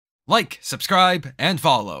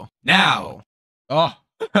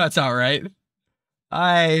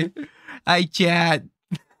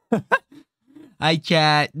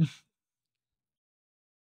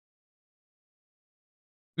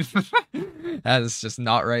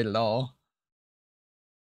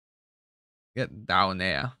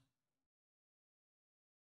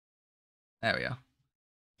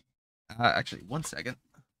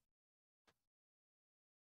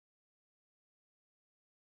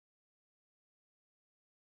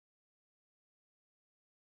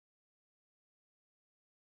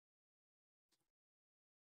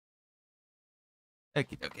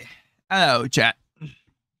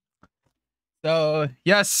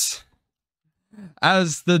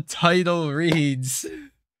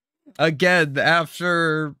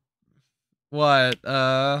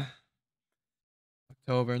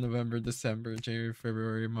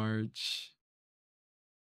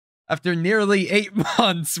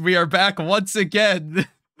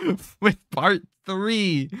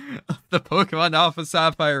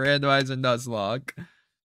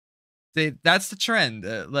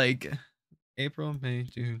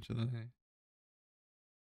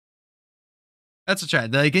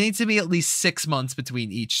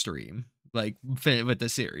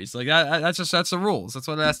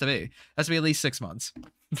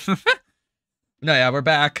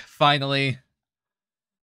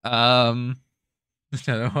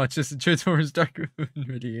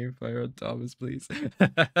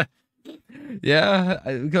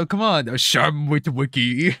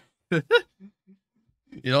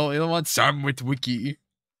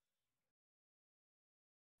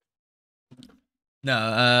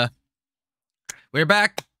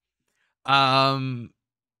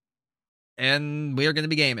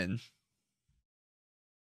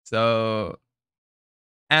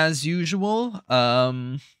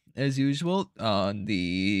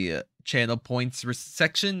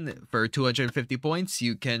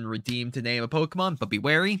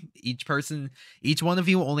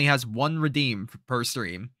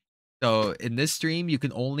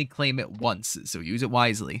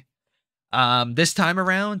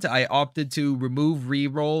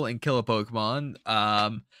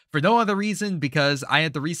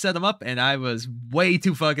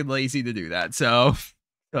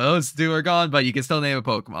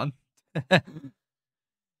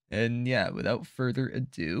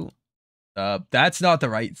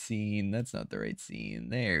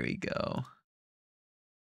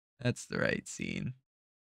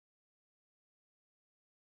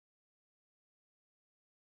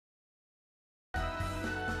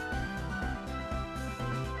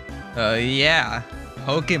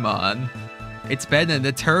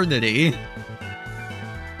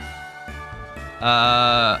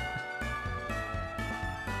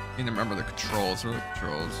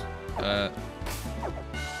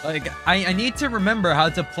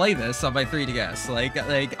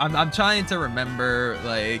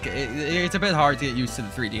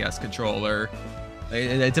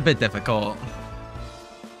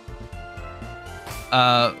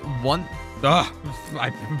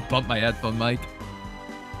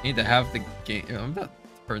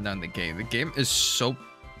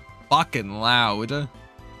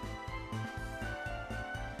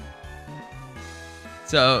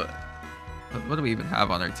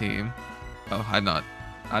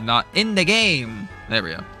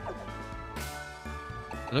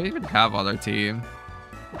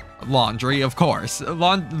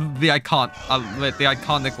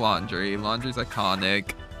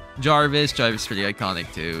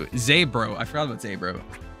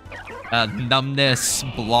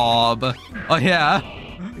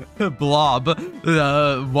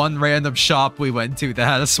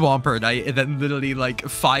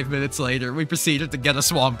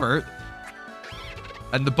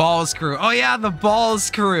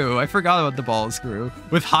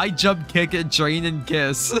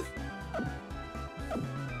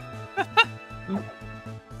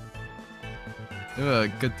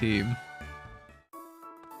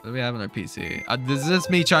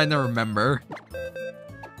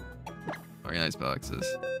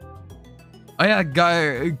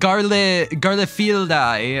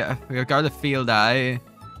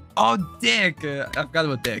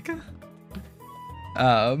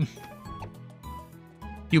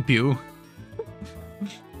Pew Pew.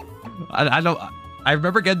 I don't. I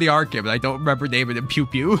remember getting the arc, but I don't remember naming him Pew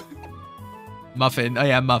Pew. Muffin. Oh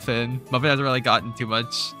yeah, Muffin. Muffin hasn't really gotten too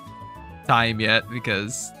much time yet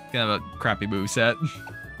because kind of a crappy moveset.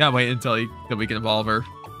 Gotta wait until we can evolve her.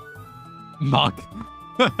 Muck.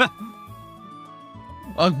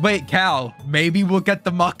 Oh wait, Cal. Maybe we'll get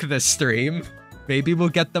the Muck this stream. Maybe we'll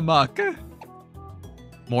get the muck.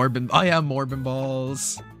 Morbin. Oh yeah, Morbin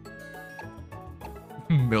balls.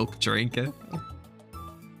 Milk drink.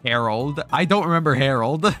 Harold. I don't remember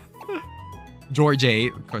Harold. George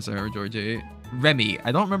 8. Of course I remember George 8. Remy.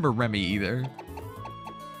 I don't remember Remy either.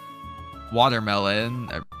 Watermelon.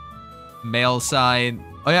 Male sign.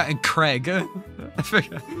 Oh yeah, and Craig.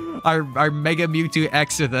 our Mega Mewtwo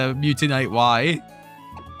X with a Mewtwo Y.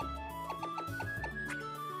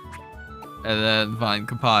 And then Vine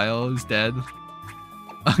Compile is dead.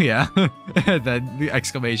 Oh yeah. And then the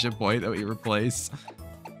exclamation point that we replace.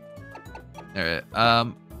 Alright.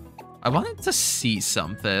 I wanted to see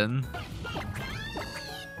something.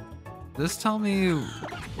 Just tell me.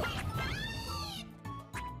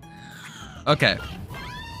 Okay.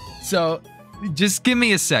 So just give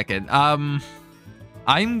me a second.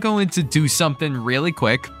 I'm going to do something really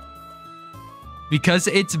quick. Because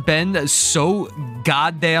it's been so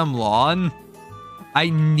goddamn long, I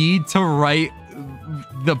need to write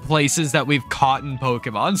the places that we've caught in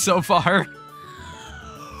Pokemon so far.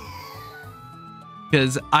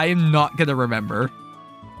 Because I am not going to remember.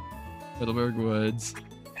 Middleburg Woods.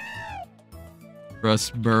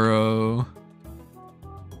 Rustboro.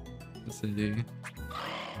 City.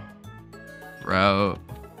 Route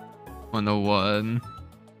 101.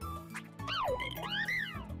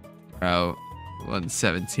 Route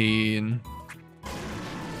 117.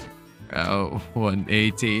 Route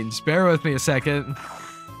 118. Just bear with me a second.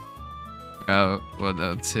 Route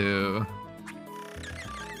 102.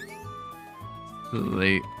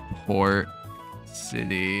 Lakeport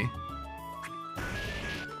City.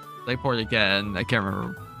 Lakeport again. I can't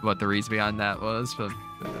remember what the reason behind that was, but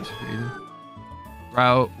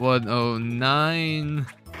Route 109.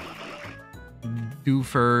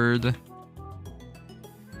 Dewford.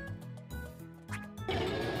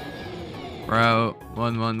 Route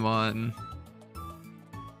 111.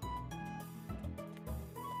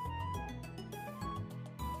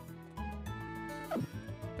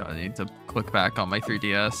 God, I need to click back on my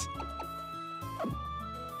 3DS.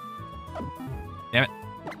 Damn it.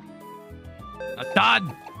 Not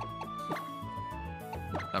done!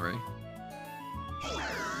 Sorry.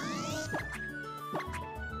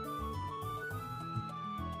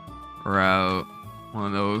 Route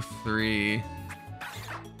 103.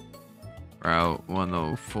 Route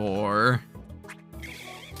 104.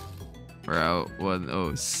 Route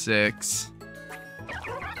 106.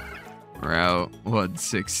 Route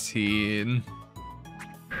 116.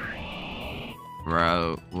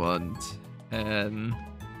 Route 110.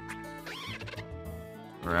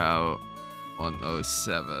 Route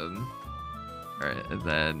 107. Alright, and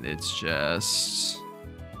then it's just...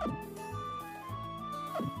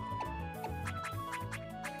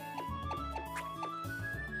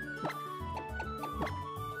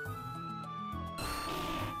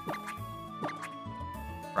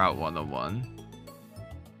 Route 101.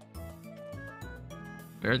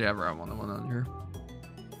 We already have Route 101 on here.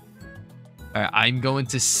 Alright, I'm going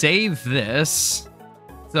to save this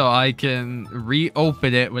so I can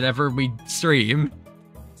reopen it whenever we stream.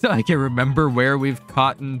 So I can remember where we've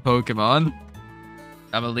caught in Pokemon.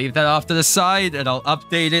 I'm gonna leave that off to the side and I'll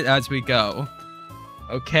update it as we go.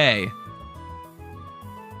 Okay.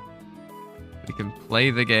 We can play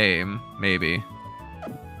the game, maybe.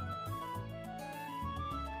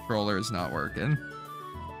 Controller is not working.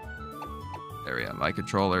 There we go. My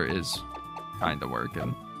controller is kind of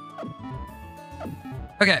working.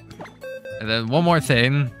 Okay. And then one more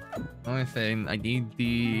thing. Only thing, I need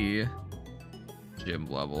the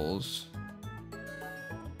gym levels.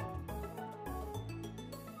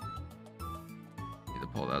 Need to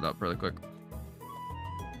pull that up really quick.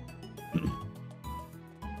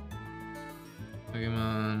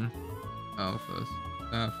 Pokemon Alpha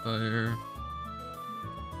Sapphire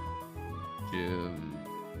gym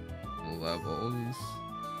levels.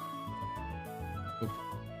 Oof.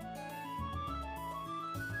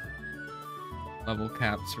 Level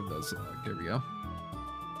caps for those. Here we go.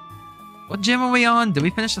 What gym are we on? Did we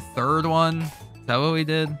finish the third one? Is that what we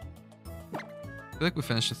did? I feel like we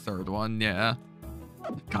finished the third one. Yeah.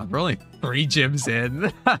 God, we're only 3 gyms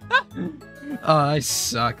in. Oh, I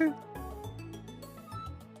suck.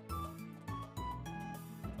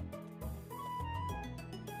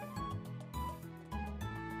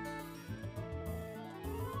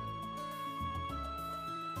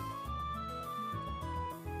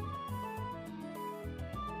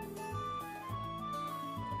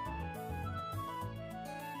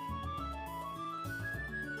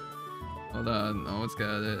 Hold on, no one's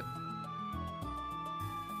got it.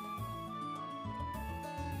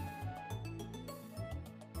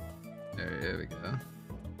 There we go.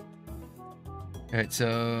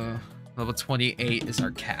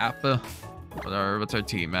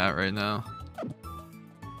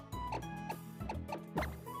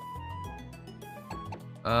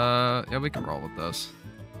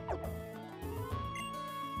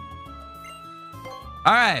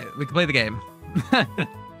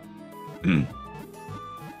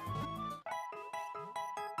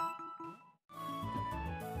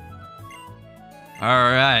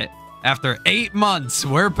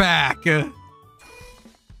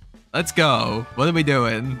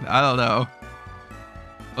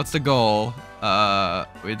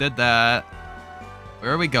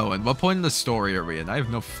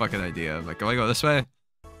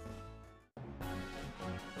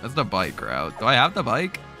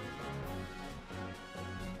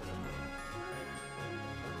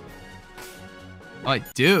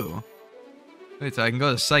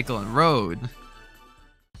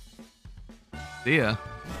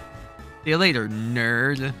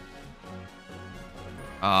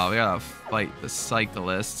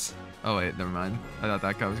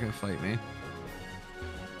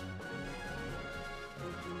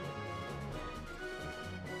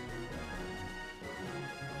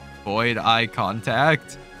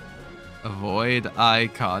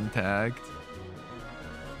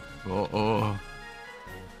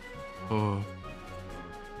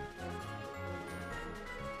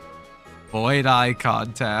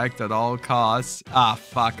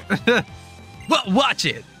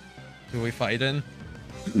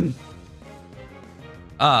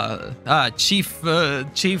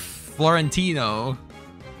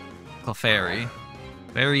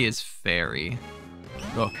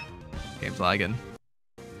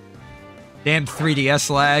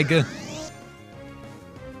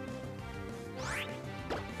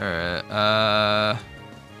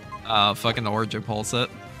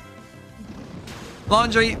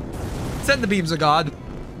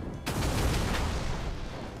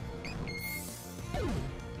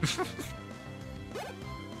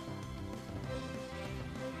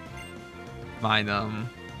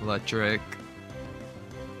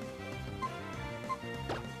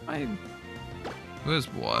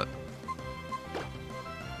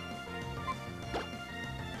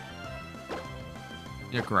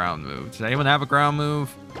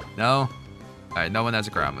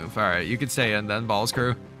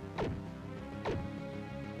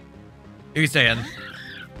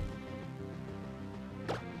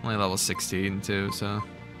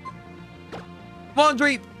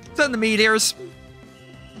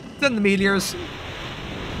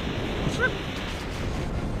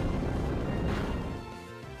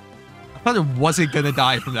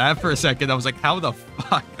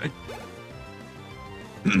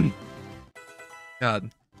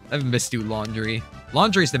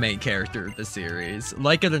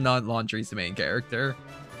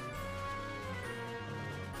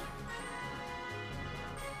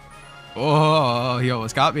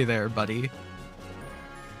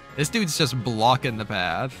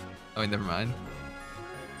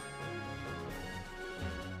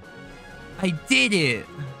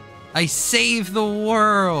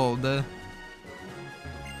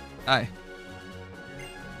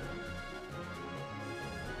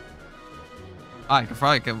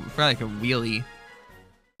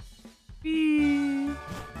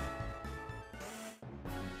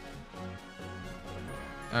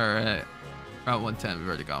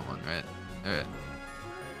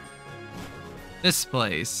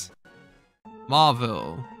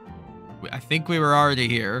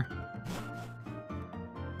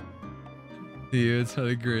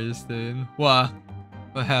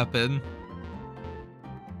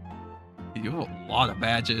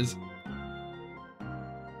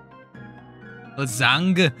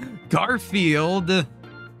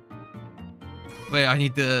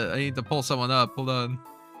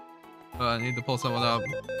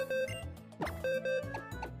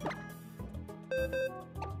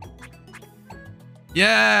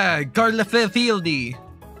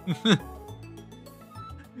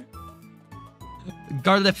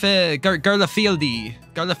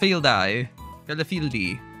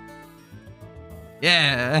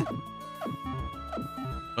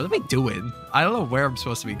 I don't know where I'm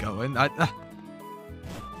supposed to be going.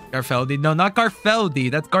 𝗪𝗩𝗘. No, not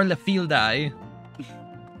𝗪𝗩𝗘. That's 𝗪𝗪𝗘𝗘.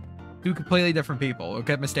 Two completely different people. Don't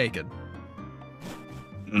get mistaken.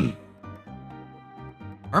 Where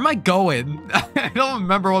am I going? I don't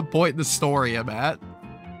remember what point in the story I'm at.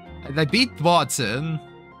 I beat Watson.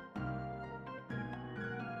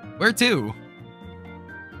 Where to?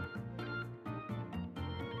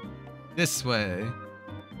 This way.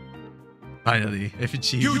 Finally, if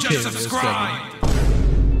it's You just subscribed!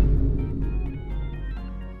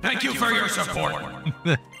 Thank you for your support.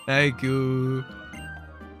 Thank you.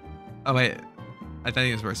 Oh wait, I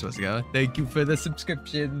think it's where we're supposed to go. Thank you for the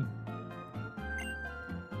subscription.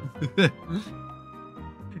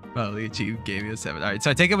 Finally achieved gaming of 7. All right,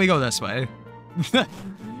 so I take it we go this way.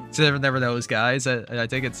 So never knows, guys. I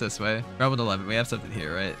think it's this way. Round 11. We have something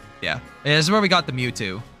here, right? Yeah. Yeah, this is where we got the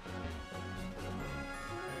Mewtwo.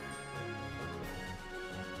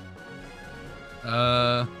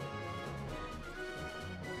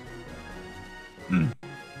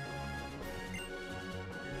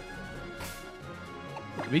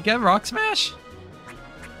 Did we get Rock Smash?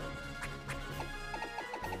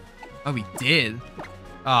 Oh, we did.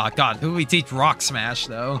 Oh, God. Who do we teach Rock Smash,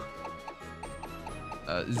 though?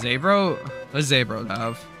 𝗧𝗪𝗏? What does 𝗧𝗪𝗏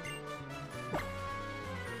have?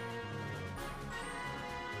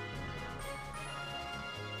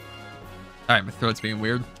 Alright, my throat's being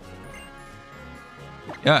weird.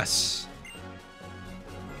 Yes.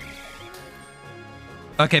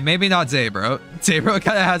 Okay, maybe not 𝗧𝗪𝗏. 𝗧𝗪𝗏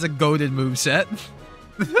kind of has a goated moveset.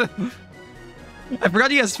 I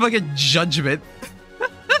forgot he has fucking judgment.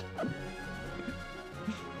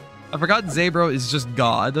 I forgot 𝗧𝗪𝗏 is just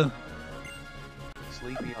God.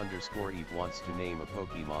 Sleepy_Eve wants to name a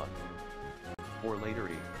Pokemon. Or later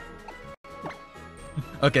E.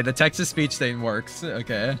 Okay, the text-to-speech thing works.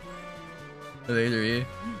 Okay. Later E.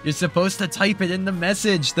 You're supposed to type it in the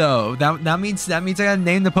message, though. That means I gotta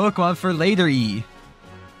name the Pokemon for later E.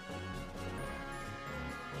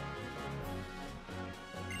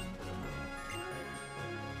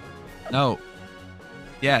 No.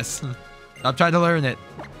 Yes. I'm trying to learn it.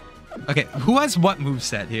 Okay, who has what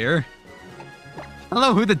moveset here? I don't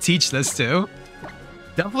know who to teach this to.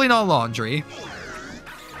 Definitely not Laundry.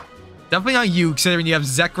 Definitely not you, considering you have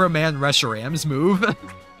Zekrom Reshiram's move.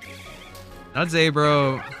 Not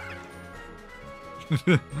𝗧𝗪𝗏.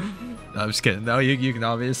 No, I'm just kidding. No, you can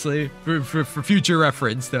obviously. For future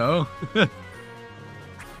reference, though.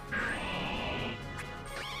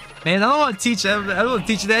 Man, I don't want to teach them. I don't want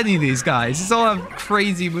to teach any of these guys. These all have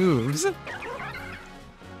crazy moves.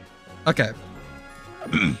 Okay.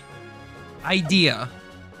 Idea.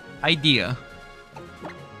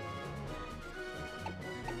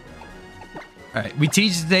 Alright, we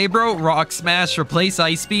teach 𝗧𝗪𝗏 Rock Smash, replace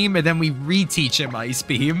Ice Beam, and then we reteach him Ice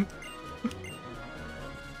Beam.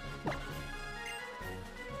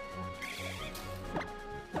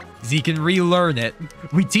 He can relearn it.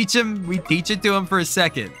 We teach it to him for a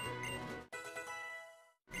second.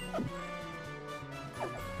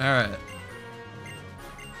 Alright.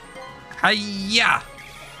 Hiya!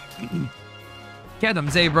 Get him,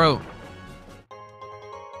 𝗧𝗪𝗏.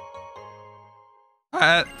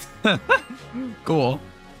 Alright. Cool.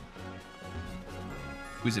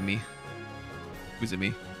 Who's it me? Who's it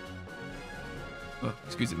me? Oh,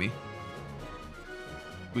 excuse me.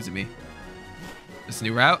 Who's it me? This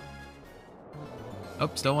new route? Oh,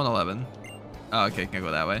 still 111. Oh, okay, can't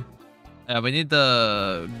go that way. We need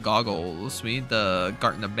the goggles. We need the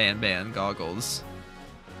Garten of Ban goggles.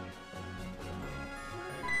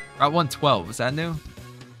 Route 112, was that new?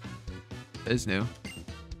 It is new.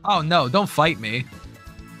 Oh no, don't fight me.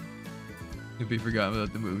 If we forgot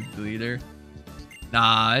about the move leader.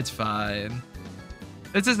 Nah, it's fine.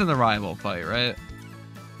 This isn't a rival fight, right?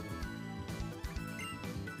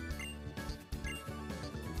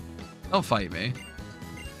 Don't fight me.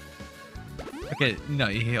 Okay, no,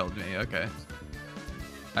 he healed me, okay.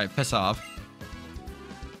 Alright, piss off.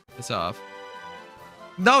 Piss off.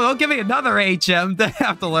 No, don't give me another HM to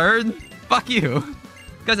have to learn. Fuck you.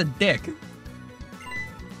 This guy's a dick.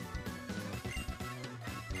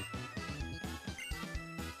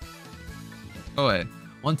 Oh wait,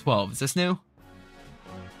 112. Is this new?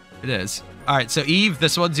 It is. Alright, so Eve,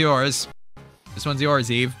 this one's yours. This one's yours,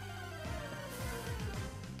 Eve.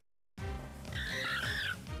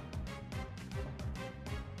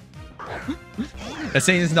 That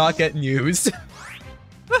saying is not getting used.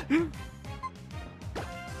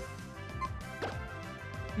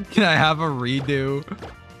 Can I have a redo?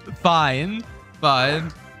 Fine. Fine.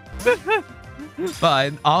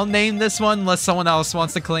 Fine. I'll name this one unless someone else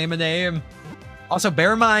wants to claim a name. Also,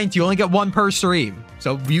 bear in mind, you only get one per stream.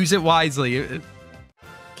 So use it wisely.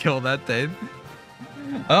 Kill that thing.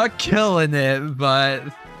 Killing it, but...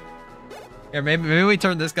 Here, maybe we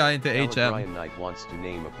turn this guy into HM. Brian Knight wants to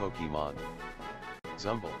name a Pokemon.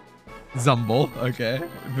 𝗪𝗏. 𝗪𝗏, okay.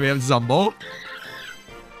 We have 𝗪𝗏.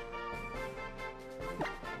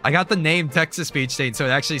 I got the name text-to-speech thing, so it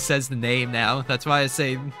actually says the name now. That's why I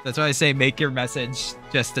say make your message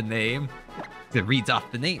just a name. It reads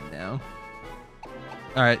off the name now.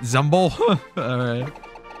 Alright, 𝗪𝗏. Alright.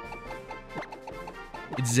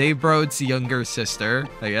 It's 𝗧𝗪𝗚𝗏's younger sister,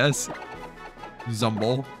 I guess.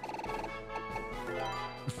 𝗪𝗪𝗚.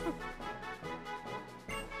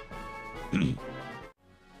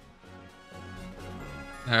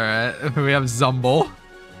 Alright, we have 𝗪𝗪𝗚.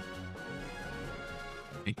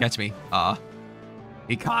 He catch me.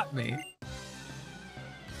 He caught me.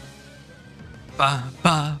 Ba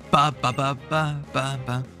ba ba ba ba ba ba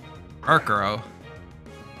ba. 𝗪𝗘𝗏.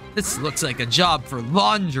 This looks like a job for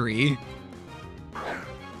laundry.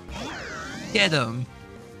 Get him.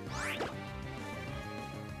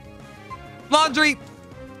 Laundry.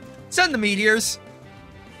 Send the meteors.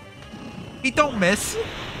 He don't miss.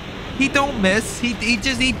 He don't miss. He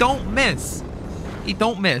don't miss. He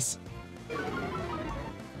don't miss.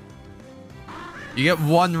 You get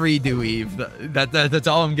one redo, Eve. That's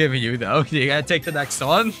all I'm giving you, though. You gotta take the next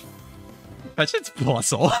one. Imagine it's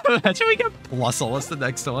𝗏𝗧𝗏. Imagine we get 𝗏𝗧𝗏. What's the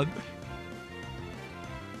next one?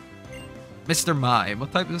 Mr. Mime.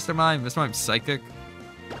 What type of Mr. Mime? Mr. Mime's psychic.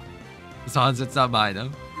 As long as it's not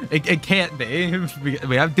mine. It can't be.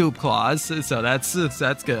 We have dupe claws, so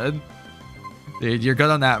that's good. Dude, you're good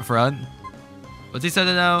on that front. What's he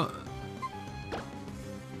sending out?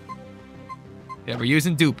 Yeah, we're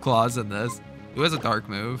using dupe claws in this. Who has a dark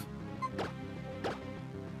move?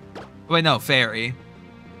 Wait, no, fairy.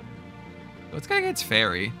 What's good against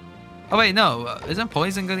fairy? Oh wait, no, isn't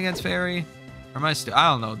poison good against fairy? Or am I I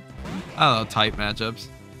don't know. I don't know type matchups.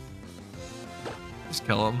 Just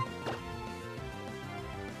kill him.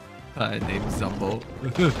 I named 𝗪𝗪𝗏.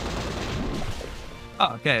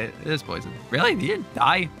 Oh, okay, it is poison. Really? He didn't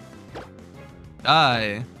die?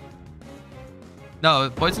 Die. No,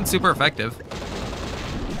 poison's super effective.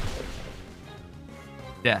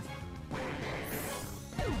 Death.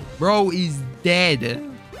 Bro is dead.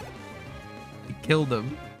 He killed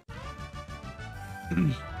him.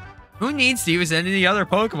 Who needs to use any other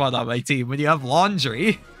Pokemon on my team when you have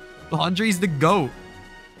Laundry? Laundry's the GOAT.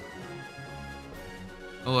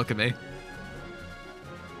 Oh, look at me.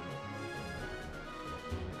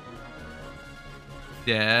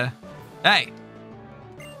 Yeah. Hey!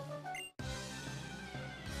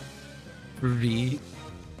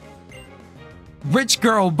 Rich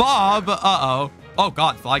Girl Bob! Uh-oh. Oh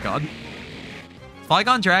god, Flygon.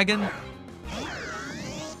 Flygon Dragon?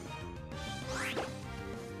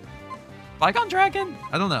 Flygon Dragon?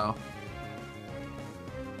 I don't know.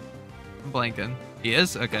 I'm blanking. He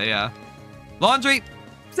is? Okay, yeah. Laundry!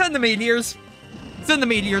 Send the meteors! Send the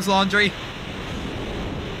meteors, Laundry!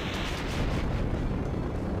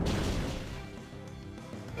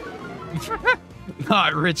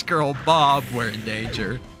 Not Rich Girl Bob, we're in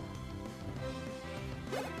danger.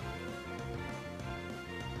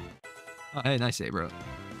 Oh, hey, nice save, bro.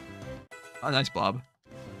 Oh, nice blob.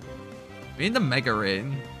 We need the Mega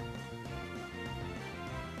Rain.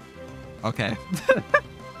 Okay.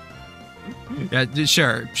 Yeah,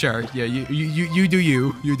 sure. Yeah, you do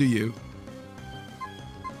you. You do you.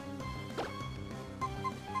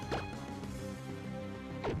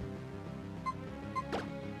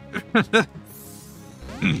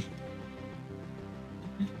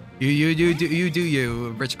 You do you,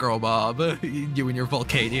 Rich Girl Bob. You and your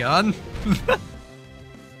Volcanion.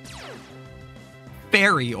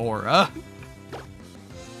 Fairy Aura.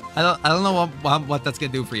 I don't know what that's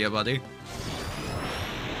gonna do for you, buddy.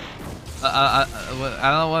 I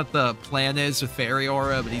don't know what the plan is with Fairy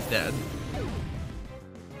Aura, but he's dead.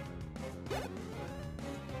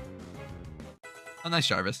 Oh, nice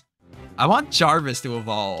Jarvis. I want Jarvis to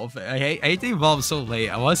evolve. I hate to evolve so late.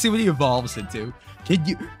 I want to see what he evolves into.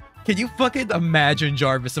 Can you fucking imagine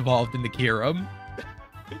Jarvis evolved into Kyurem?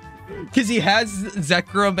 Because he has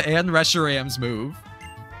Zekrom and Reshiram's move.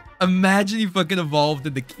 Imagine he fucking evolved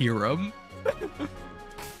into Kyurem.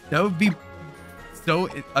 That would be so...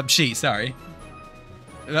 she, sorry.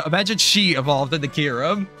 Imagine she evolved into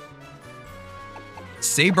Kyurem.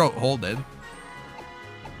 𝗧𝗪𝗚𝗏 Holden.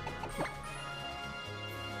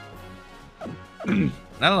 I don't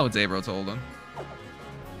know what 𝗧𝗪𝗚𝗏's holding.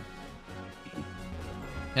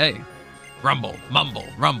 Hey. Rumble. Mumble.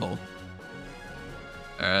 Rumble.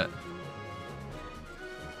 Alright.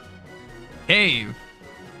 Cave.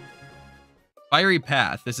 Fiery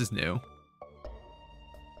Path. This is new.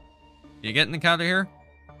 Can you get an encounter here?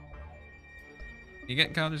 Can you get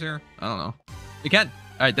encounters here? I don't know. You can.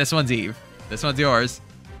 Alright, this one's Eve. This one's yours.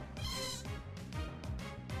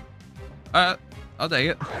 Alright. I'll take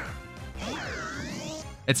it.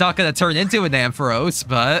 It's not gonna turn into an Ampharos,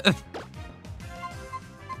 but...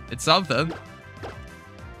 it's something.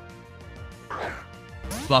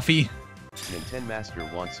 Fluffy. Nintendo Master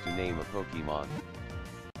wants to name a Pokemon.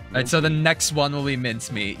 Alright, so the next one will be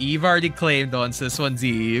Mincemeat. Eve already claimed once. This one's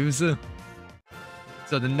Eve's.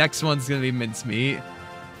 So the next one's gonna be mincemeat.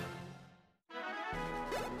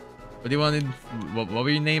 What do you want to... What were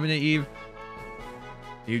you naming it, Eve?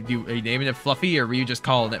 Are you naming it Fluffy, or were you just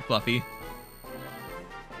calling it Fluffy?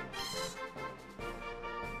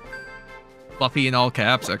 Fluffy in all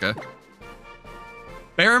caps? Okay.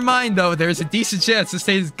 Bear in mind, though, there's a decent chance this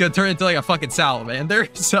thing's gonna turn into like a fucking salamander,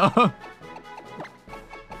 so...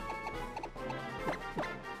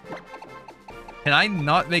 Can I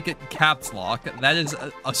not make it caps lock? That is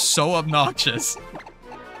so obnoxious.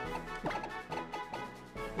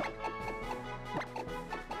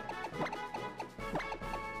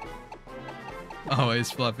 Always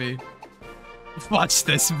Fluffy. Watch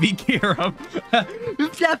this, we hear him.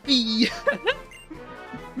 Fluffy!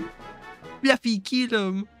 Fluffy, kill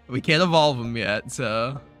him. We can't evolve him yet,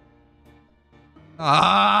 so...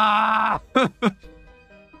 Ah!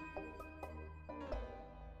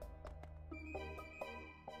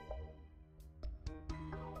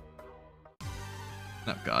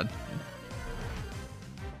 Oh god.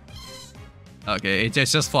 Okay,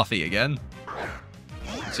 it's just Fluffy again.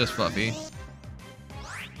 It's just Fluffy.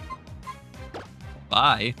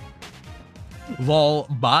 Bye. Lol,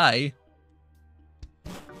 bye. I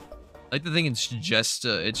like to think it's just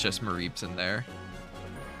𝗪𝗡𝗧𝗥𝗡𝗏 in there.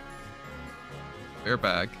 We're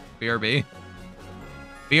back. BRB.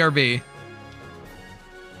 BRB.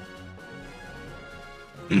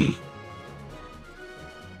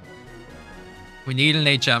 We need an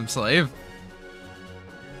HM slave.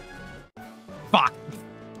 Fuck.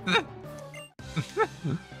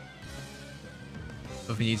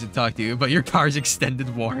 If he needs to talk to you about your car's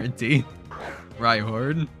extended warranty.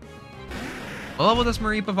 Rhyhorn. What level does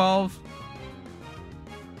𝗪𝗡𝗧𝗥𝗡𝗏 evolve?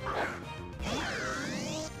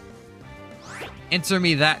 Answer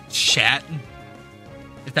me that, chat.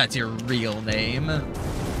 If that's your real name.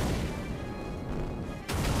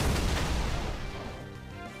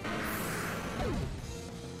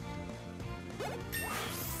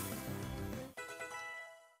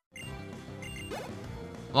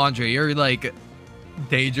 Laundry, you're like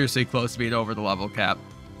dangerously close to being over the level cap.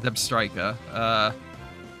 𝗧𝗪𝗏𝗘𝗏.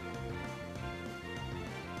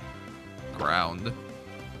 Ground.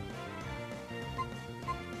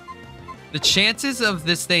 The chances of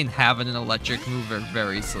this thing having an electric move are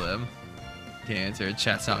very slim. Can't answer.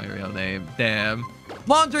 Chat's not my real name. Damn.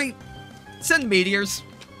 Laundry, send meteors.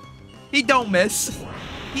 He don't miss.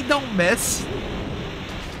 He don't miss.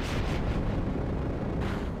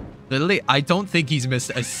 Literally, I don't think he's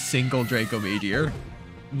missed a single Draco Meteor.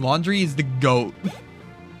 Laundry is the GOAT.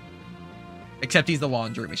 Except he's the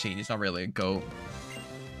laundry machine. He's not really a GOAT.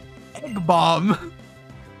 Egg Bomb.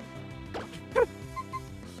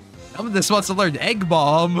 This wants to learn Egg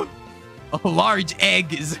Bomb. A large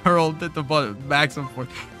egg is hurled at the bottom. Maximum force.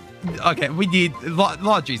 Okay, we need...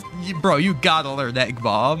 Laundries. Bro, you gotta learn Egg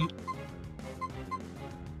Bomb.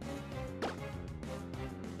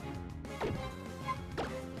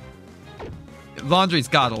 Laundry's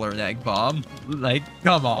gotta learn Egg Bomb. Like,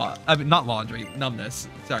 come on. I mean, not Laundry. Numbness.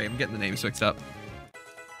 Sorry, I'm getting the names mixed up.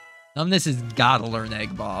 Numbness has gotta learn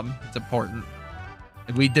Egg Bomb. It's important.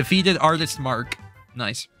 We defeated Artist Mark.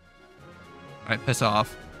 Nice. Alright, piss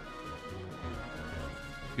off.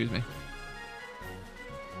 Excuse me.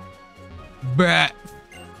 Brat.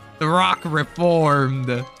 The rock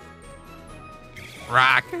reformed.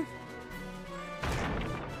 Rock.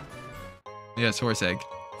 Yes, horse egg.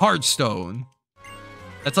 Hearthstone.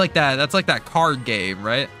 That's like that card game,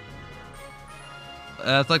 right?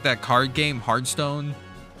 That's like that card game, Hearthstone.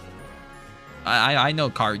 I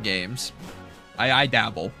know card games. I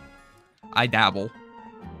dabble. I dabble.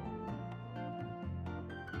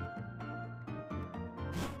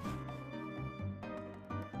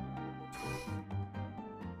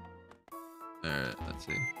 Alright, let's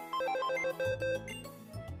see.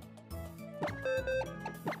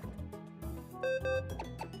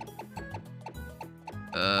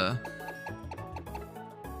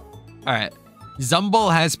 Alright.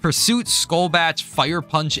 Zumble has Pursuit, Skull Batch, Fire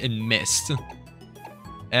Punch, and Mist.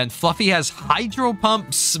 And Fluffy has Hydro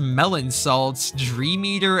Pump, Smell Insults, Dream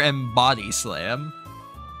Eater, and Body Slam.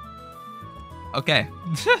 Okay.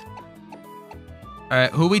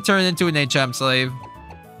 Alright, who we turn into an HM slave?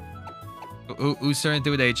 Who's turned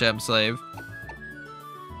into an HM slave?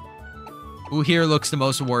 Who here looks the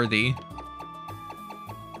most worthy?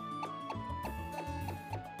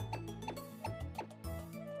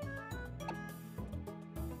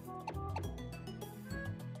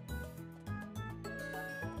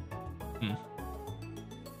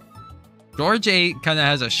 George 8 kind of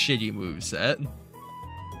has a shitty moveset.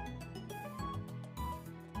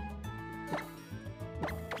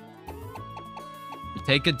 You're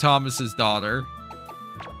taking Thomas's daughter.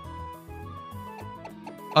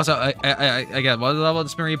 Also, again, what level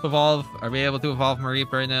does 𝗪𝗡 evolve? Are we able to evolve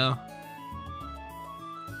𝗪𝗡 right now?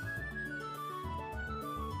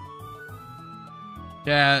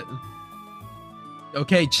 Chat.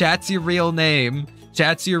 Okay, chat's your real name.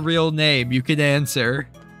 Chat's your real name. You can answer.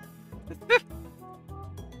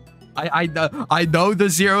 I know the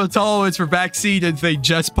zero tolerance for vaccine thing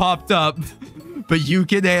just popped up, but you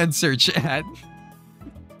can answer, chat.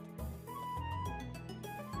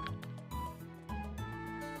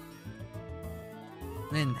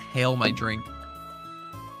 Inhale my drink.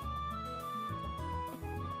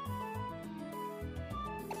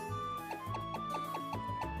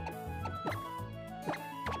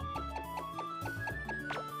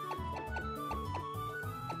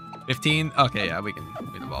 $15? Okay, yeah, we can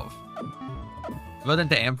evolve. But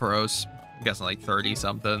into Ampharos, I'm guessing like 30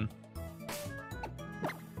 something.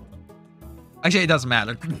 Actually, it doesn't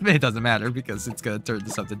matter. It doesn't matter because it's gonna turn to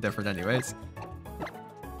something different anyways.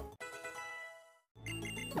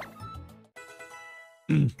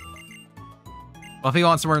 Well, if he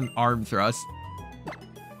wants to wear an arm thrust.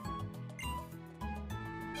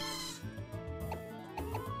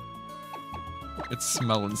 It's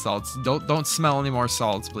smelling salts. Don't smell any more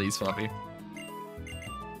salts, please, Fluffy.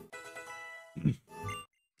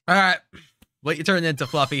 Alright. What you turn into,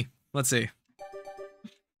 Fluffy? Let's see.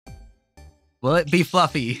 Will it be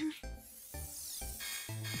Fluffy?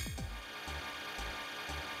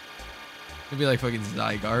 It'd be like fucking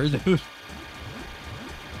𝗧𝗪𝗜𝗡𝗏.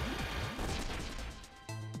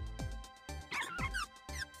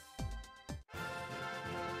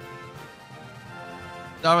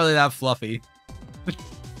 Not really that fluffy.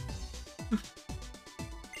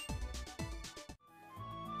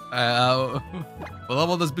 What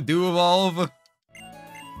level does 𝗪𝗡 evolve?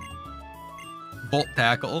 Volt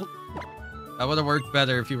Tackle. That would have worked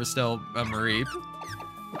better if you were still a 𝗪𝗡.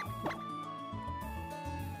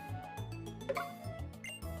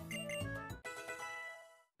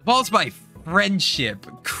 Evolves by friendship.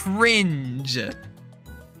 Cringe.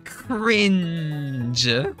 Cringe.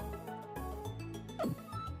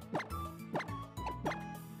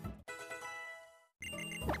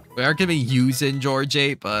 We aren't gonna be using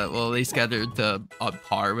𝗪𝗪𝗡, but we'll at least get her to on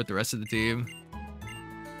par with the rest of the team.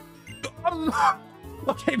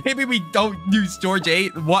 Okay, maybe we don't use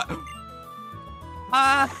𝗪𝗪𝗡. What?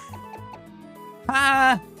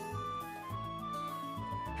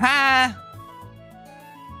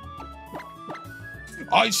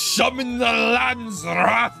 I summon the land's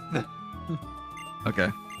wrath. Okay.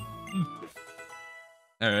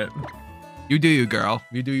 All right. You do you, girl.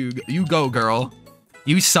 You do you. You go, girl.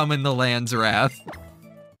 You summon the land's wrath.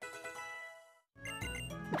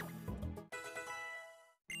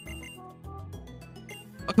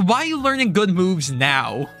 Okay, why are you learning good moves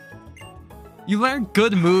now? You learn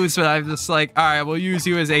good moves, but I'm just like, all right, we'll use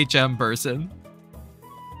you as HM person.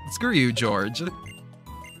 Screw you, George.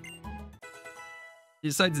 He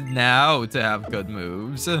decides now to have good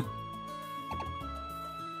moves. Oh,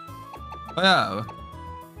 yeah.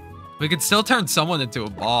 We could still turn someone into a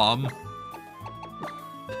bomb.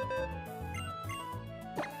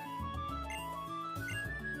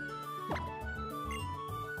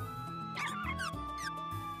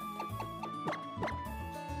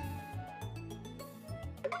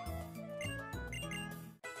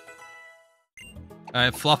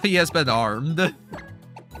 Alright, Fluffy has been armed.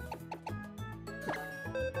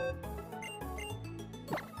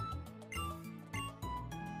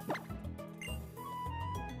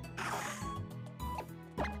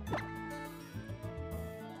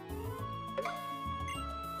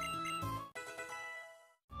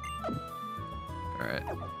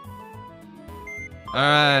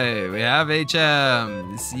 Alright, we have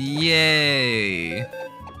HMs. Yay!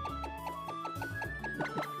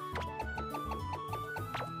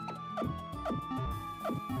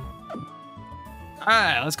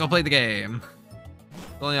 Alright, let's go play the game.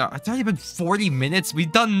 It's only been 40 minutes.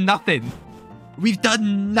 We've done nothing. We've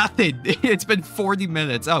done nothing. It's been 40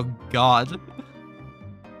 minutes. Oh, God.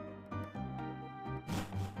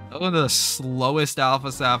 One of the slowest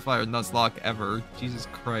Alpha Sapphire Nuzlocke ever. Jesus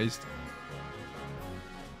Christ.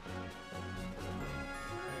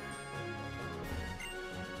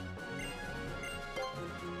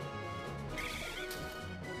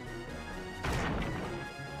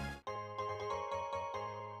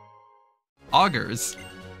 Augers.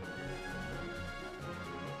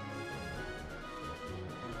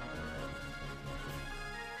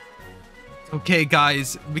 Okay,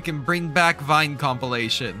 guys, we can bring back Vine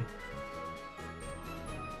compilation.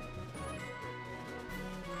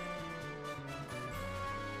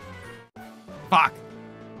 Fuck.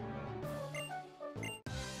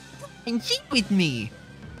 And cheat with me.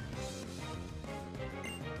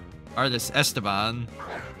 Artist Esteban.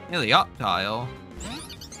 𝗧𝗪𝗑𝗧𝗏.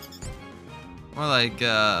 More like,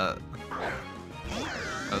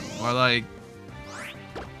 more like...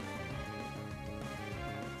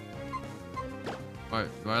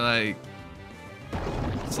 More like...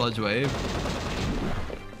 Sludge Wave.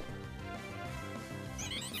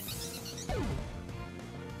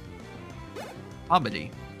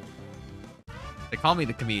 Comedy. They call me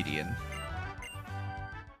the comedian.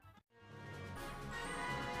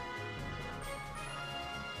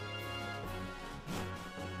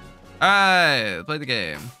 Alright, play the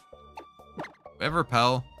game.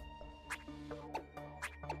 𝗪𝗪𝗘𝗚.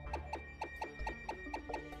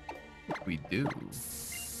 We do.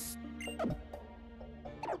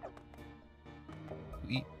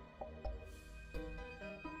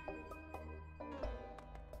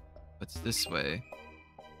 What's this way?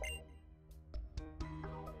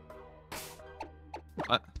 What?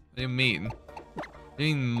 What do you mean? What do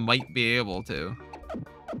you mean might be able to?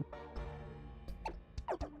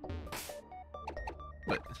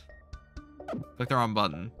 But click the wrong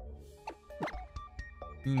button.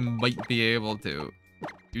 You might be able to.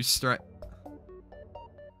 You strike. What's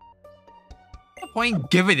the point in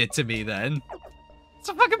giving it to me then? What's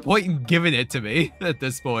the fucking point in giving it to me at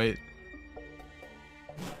this point?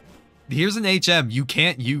 Here's an HM you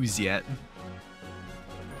can't use yet.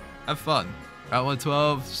 Have fun. Route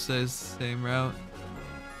 112 says same route.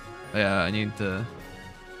 Oh, yeah, I need to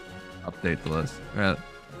update the list. Route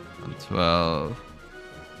 112.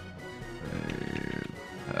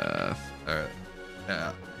 Path. Alright.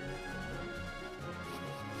 Yeah.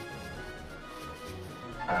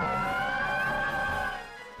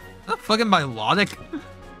 Is that fucking melodic?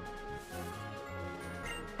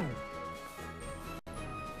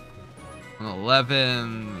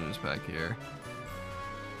 111. Who's back here?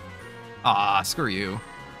 Ah, screw you.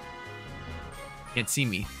 Can't see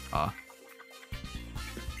me. Ah.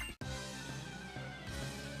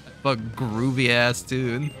 Fuck groovy ass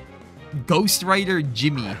dude. Ghost Rider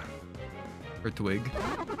Jimmy. 𝗪𝗘𝗥𝗑.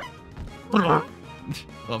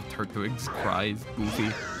 Love 𝗪𝗘𝗥's cries.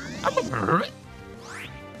 Goofy.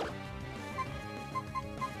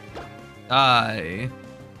 Die.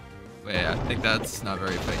 Wait, I think that's not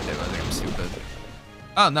very effective. I think I'm stupid.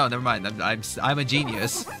 Oh no, never mind. I'm a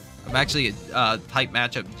genius. I'm actually a type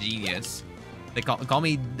matchup genius. They call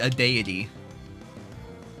me a deity.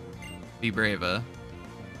 𝗪𝗪𝗘𝗦.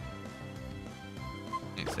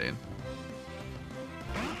 Insane.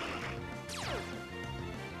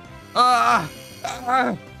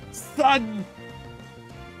 Son.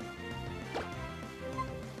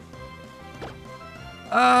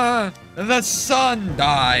 The sun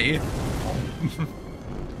die.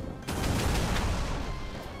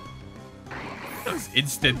 That was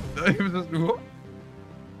instant.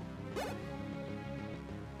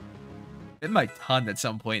 Hit my tongue at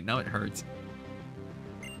some point. Now it hurts.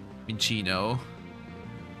 Minchino.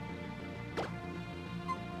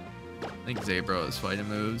 I think 𝗧𝗪𝗑𝗧𝗏 is fighting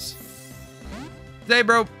moves.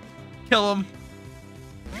 𝗧𝗪𝗑, kill him.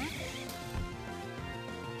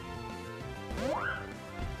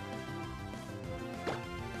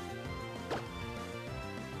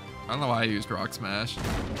 I don't know why I used Rock Smash.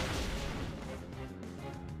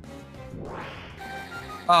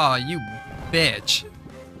 Oh, you bitch.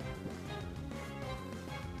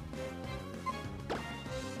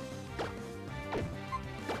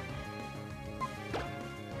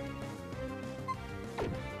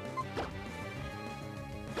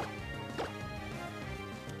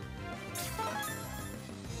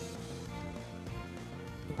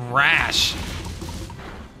 Rash.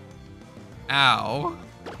 Ow.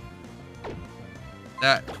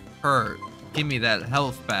 That hurt. Give me that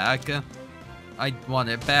health back. I want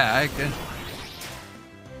it back.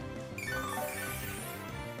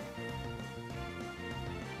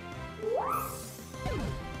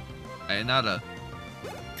 Sayonara.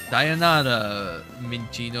 Sayonara,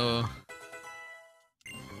 Minchino.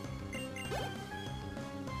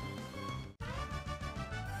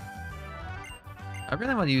 I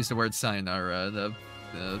really want to use the word sayonara, the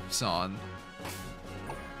song.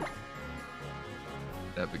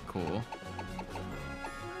 That'd be cool.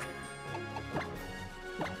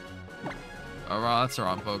 Oh, that's the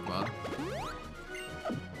wrong Pokemon.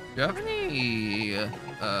 Do you have any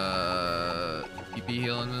PP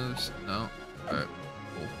healing moves? No? Alright,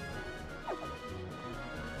 cool.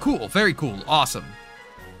 Cool, very cool, awesome.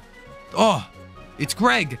 Oh, it's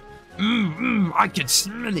Greg! I can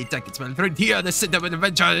smell it. I can smell it right here. The center of an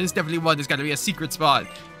adventure is definitely one. There's gotta be a secret spot.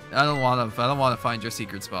 I don't wanna find your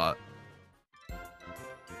secret spot.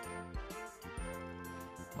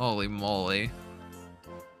 Holy moly.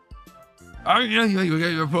 Come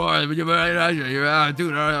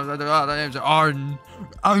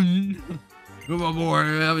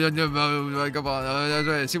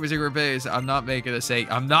on, super secret base. I'm not making a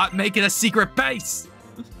secret base.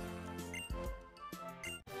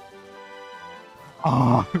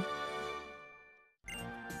 Oh.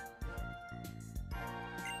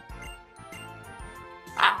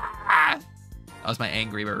 That was my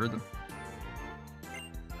angry bird.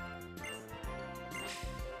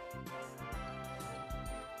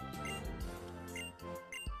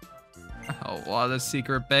 I want a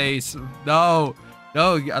secret base. No,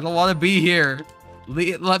 no, I don't want to be here.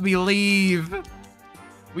 Let me leave.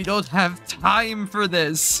 We don't have time for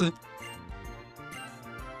this.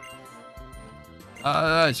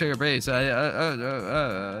 Secret base.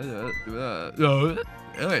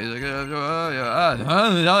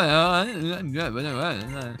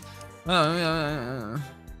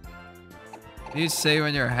 You say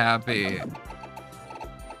when you're happy.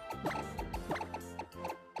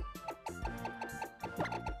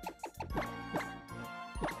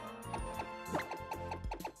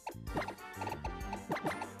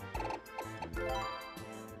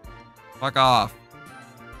 Fuck off.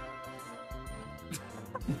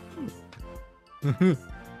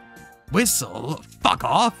 Whistle? Fuck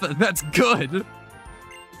off? That's good.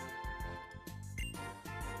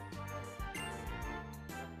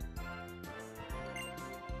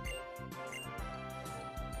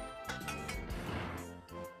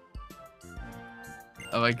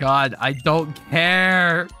 Oh my god, I don't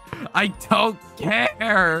care. I don't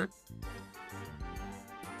care.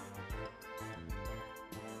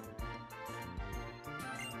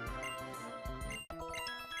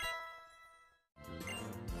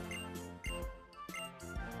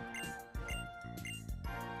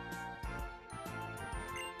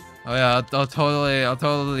 Oh yeah, I'll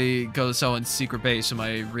totally go to someone's secret base in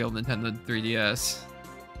my real Nintendo 3DS.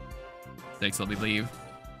 Thanks, let me leave.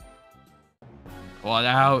 What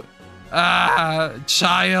out? Ah,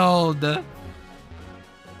 child.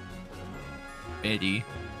 Betty.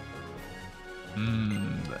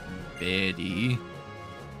 Betty.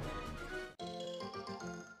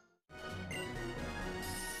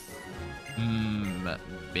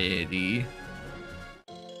 Betty.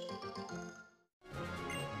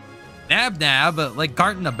 Nab, like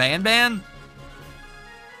Garten a Ban.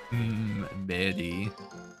 Betty.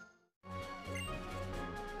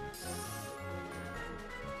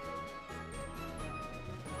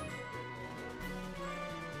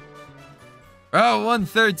 Oh,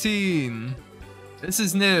 113. This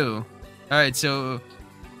is new. Alright, so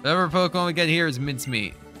whatever Pokemon we get here is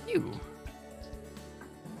mincemeat. Ew.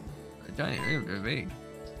 Giant, really big.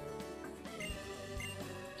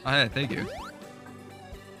 Oh yeah, thank you.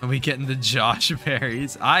 Are we getting the Josh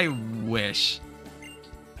berries? I wish.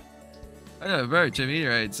 I know, birch, a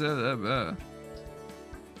meteorite, so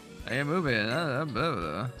I am moving.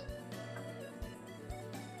 Alright,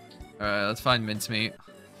 let's find mincemeat.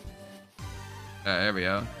 Alright, there we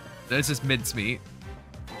go. This is mincemeat.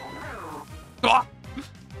 Ah!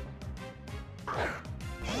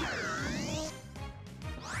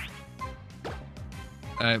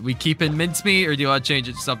 We keep in mincemeat, or do you want to change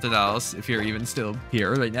it to something else? If you're even still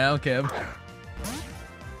here right now, Kim.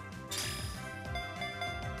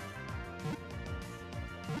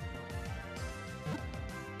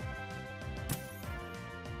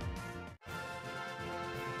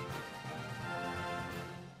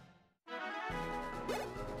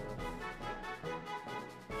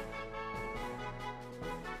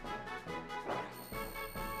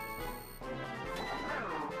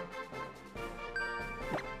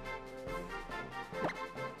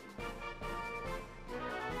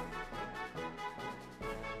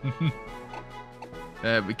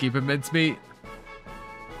 We keep it mincemeat.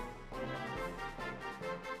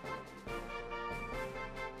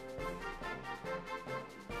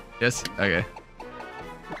 Yes? Okay.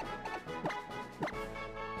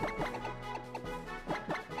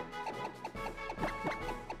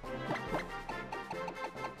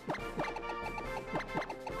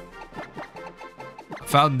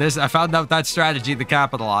 I found out that strategy to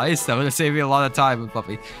capitalize. That would have saved me a lot of time with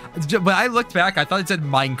Puppy. But I looked back, I thought it said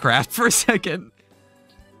Minecraft for a second.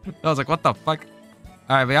 I was like, what the fuck?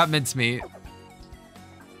 Alright, we got mincemeat.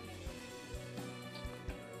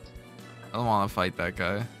 I don't want to fight that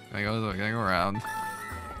guy. Can I go around?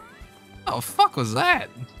 Oh, fuck was that?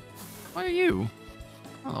 What are you?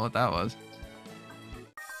 I don't know what that was.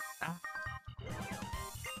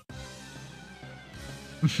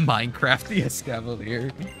 Minecraft the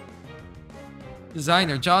Escavalier.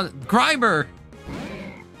 Designer John Grimer.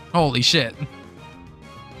 Holy shit.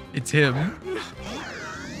 It's him.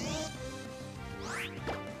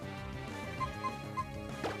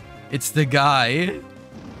 It's the guy.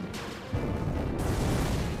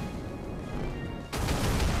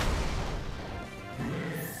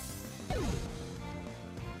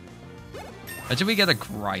 Imagine we get a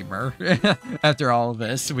Grimer. After all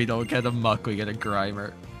this, we don't get a Muck, we get a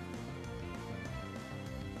Grimer.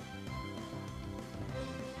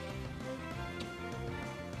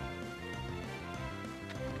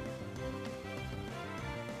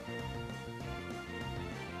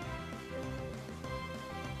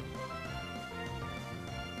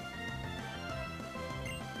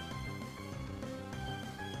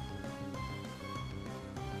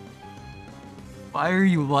 Why are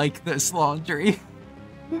you like this, Laundry?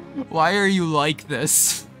 Why are you like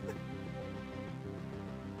this?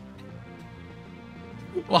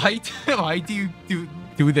 Why do you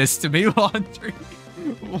do this to me, Laundry?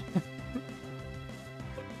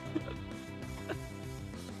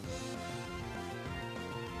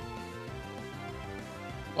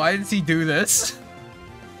 Why does he do this?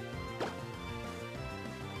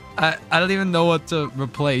 I don't even know what to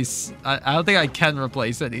replace. I don't think I can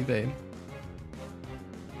replace anything.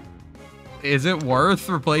 Is it worth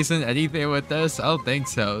replacing anything with this? I don't think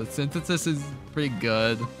so. Synthesis is pretty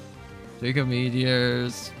good. Jacob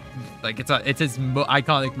Meteors. Like, it's his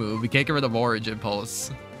iconic move. We can't get rid of Origin Pulse.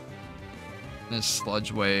 There's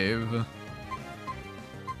Sludge Wave.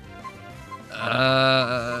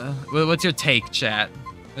 What's your take, chat?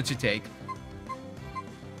 What's your take?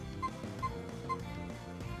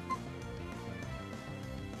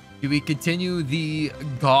 Do we continue the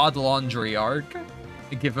God Laundry arc?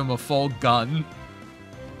 To give him a full gun.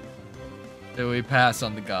 Do we pass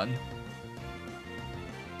on the gun?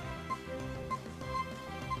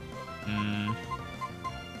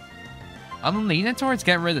 I'm leaning towards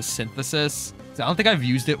getting rid of Synthesis. I don't think I've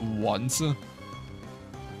used it once.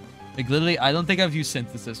 Like, literally, I don't think I've used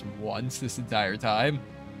Synthesis once this entire time.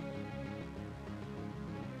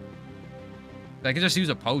 I could just use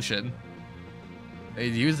a potion.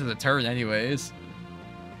 I'd use it as a turn anyways.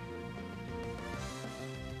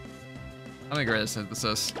 I'm gonna get rid of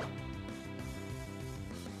Synthesis.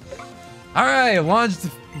 Alright,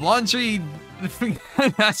 Laundry.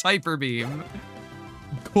 That's Hyper Beam.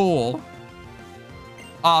 Cool.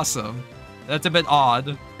 Awesome. That's a bit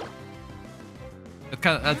odd. That's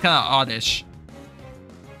kind of oddish.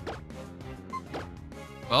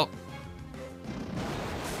 Well.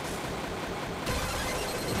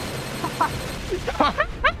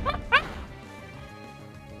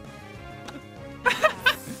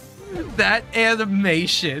 That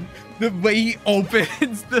animation, the way he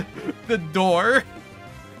opens the door,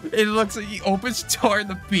 it looks like he opens the door and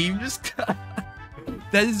the beam just that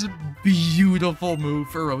is a beautiful move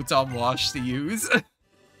for Rotom Wash to use.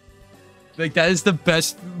 Like, that is the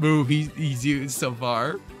best move he's used so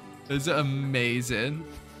far. It's amazing.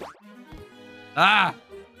 Ah!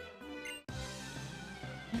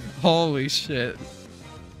 Holy shit.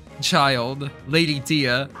 Child. Lady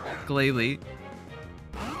Tia. Glalie.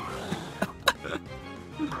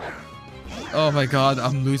 Oh my god,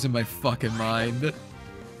 I'm losing my fucking mind.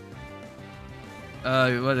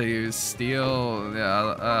 What do you steal?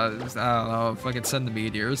 Yeah, I don't know. Fucking send the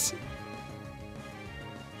meteors.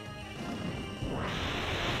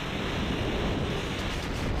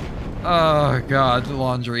 Oh god,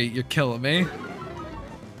 Laundry, you're killing me.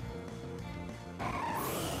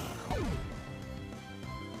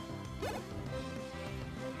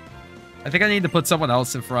 I think I need to put someone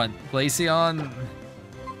else in front. Glaceon.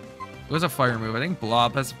 What's a fire move? I think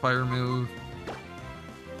Blob has a fire move.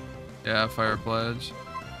 Yeah, Fire Pledge.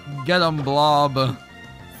 Get him, Blob.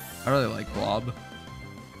 I really like Blob.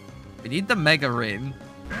 We need the Mega Ring.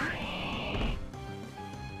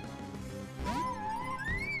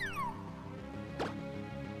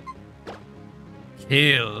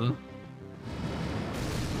 Kill.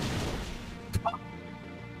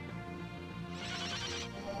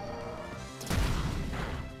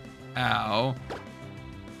 Ow.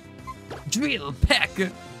 Drill Peck.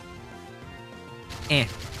 Eh.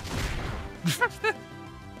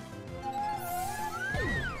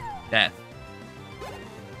 Death.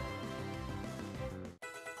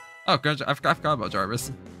 Oh, God, I forgot about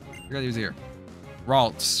Jarvis. I forgot he was here.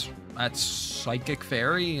 Ralts. That's Psychic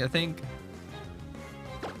Fairy, I think.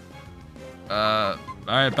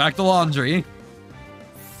 Alright, back to Laundry.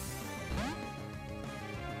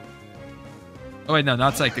 Oh, wait, no,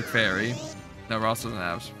 not Psychic Fairy. No, Ross doesn't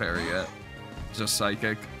have Fairy yet. It's just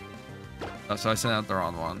Psychic. Oh, so I sent out the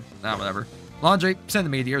wrong one. Nah, whatever. Laundry, send the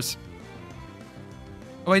meteors.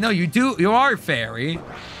 Oh, wait, no, you are Fairy.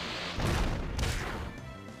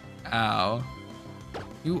 Ow.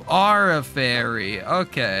 You are a fairy.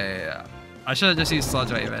 Okay. I should have just used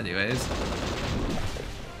Sludge Wave anyways.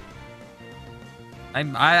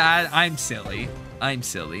 I'm silly. I'm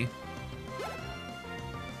silly.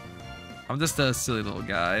 I'm just a silly little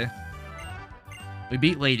guy. We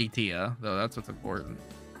beat Lady Tia, though. That's what's important.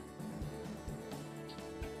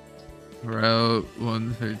 Route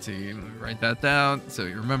 113. Write that down so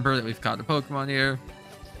you remember that we've caught a Pokemon here.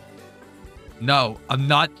 No, I'm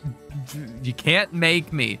not. You can't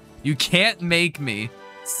make me. You can't make me.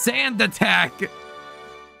 Sand attack!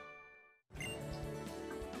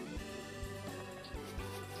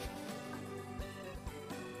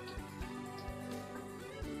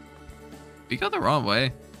 We go the wrong way.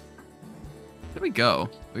 Where do we go?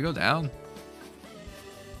 We go down?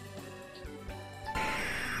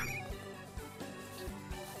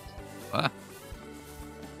 What?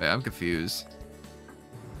 Wait, I'm confused.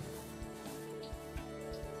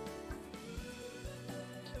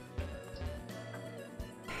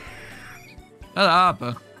 Shut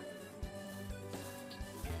up.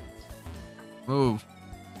 Move.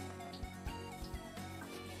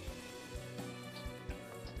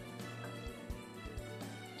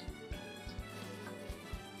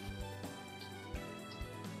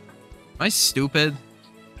 Am I stupid?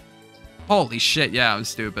 Holy shit, yeah, I'm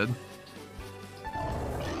stupid.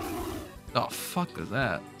 Oh, fuck was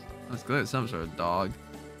that? That's good, some sort of dog.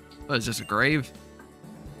 What, is this a grave?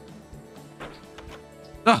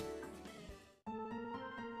 Oh!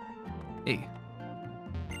 Hey.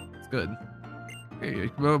 It's good. Hey,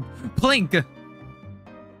 Plink!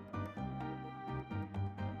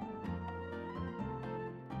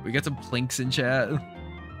 We get some Plinks in chat.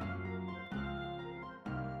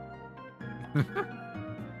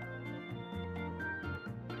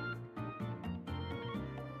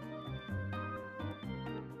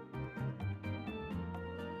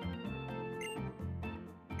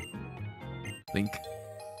 Blink.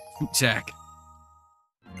 Jack.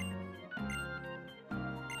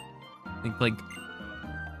 Blink, blink.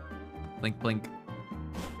 Blink, blink.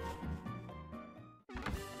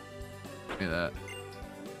 Look at that.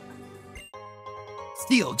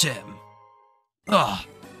 Steel gem. Ugh.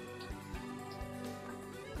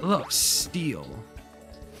 I love steel.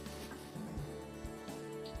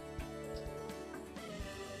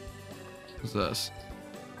 What's this?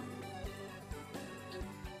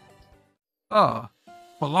 Oh,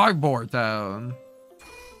 Blackboard down.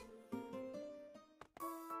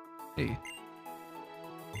 Hey.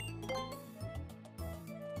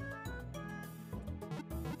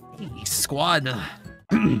 Hey, squad.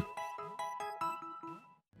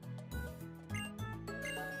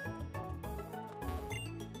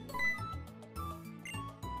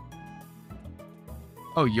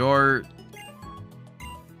 Oh, you're...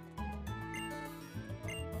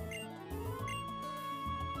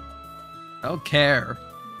 I don't care.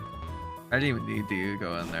 I didn't even need you to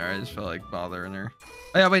go in there. I just felt like bothering her.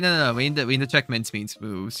 Oh yeah, wait, no. We need to check Mincemeat's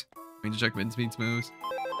moves. We need to check Mincemeat's moves.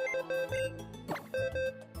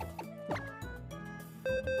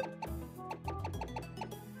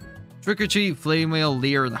 Trick or Treat, Flame Wheel,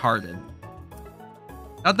 Leer, and Harden.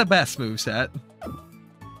 Not the best moveset.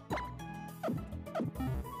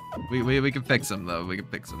 We can fix them though. We can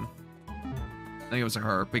fix them. I think it was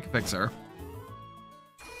her. We can fix her.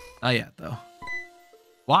 Not yet though.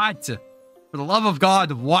 What? For the love of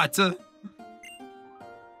God, what?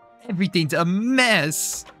 Everything's a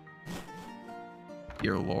mess.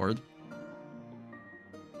 Dear Lord.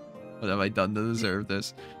 What have I done to deserve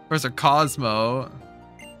this? Professor Cosmo.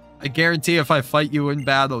 I guarantee if I fight you in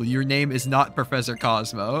battle, your name is not Professor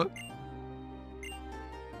Cosmo.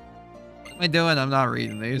 What am I doing? I'm not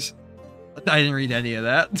reading these. I didn't read any of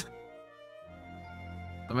that.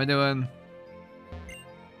 What am I doing?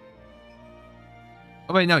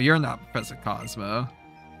 Oh wait, no, you're not Professor Cosmo.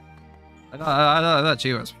 I thought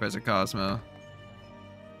she was Professor Cosmo.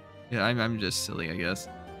 Yeah, I'm just silly, I guess.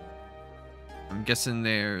 I'm guessing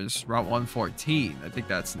there's Route 114. I think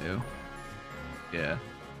that's new. Yeah.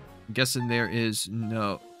 I'm guessing there is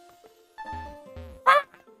no...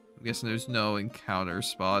 I'm guessing there's no encounter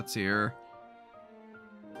spots here.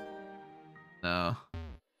 No.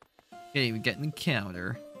 Can't even get an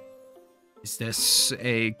encounter. Is this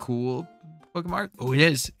a cool Pokemon? Oh, it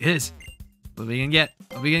is. It is. What are we gonna get?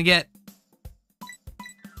 What are we gonna get?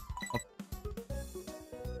 Oh.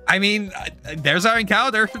 I mean, there's our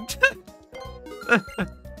encounter.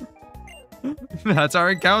 That's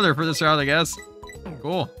our encounter for this round, I guess.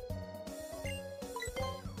 Cool.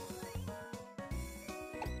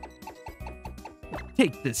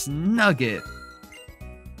 Take this nugget.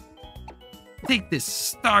 Take this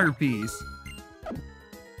star piece.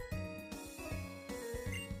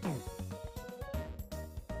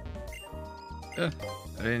 Yeah.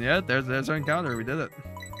 I mean, yeah, there's our encounter. We did it.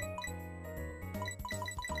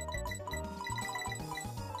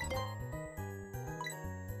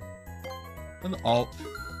 And all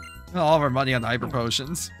of our money on hyper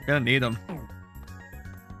potions. We're gonna need them.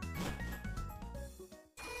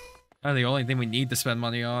 They're the only thing we need to spend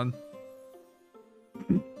money on.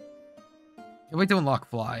 Can't wait to unlock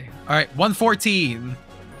fly. All right, 114.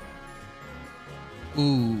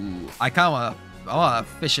 Ooh, I want a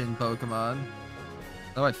fishing Pokemon.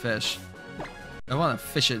 How do I fish? I want a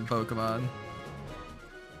fishing Pokemon.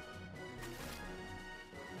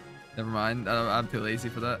 Never mind. I'm too lazy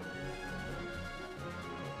for that.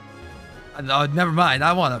 No, never mind.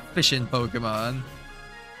 I want a fishing Pokemon.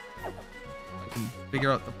 I can figure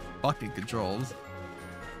out the fucking controls.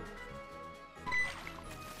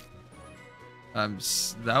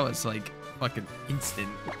 That was like fucking instant.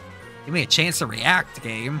 Give me a chance to react,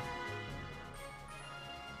 game.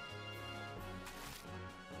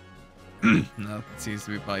 No, it seems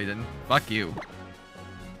to be biting. Fuck you.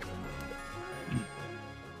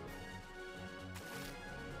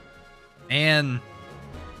 And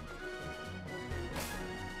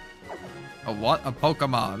a what? A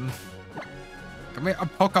Pokemon. Give me a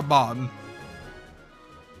Pokemon.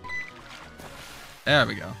 There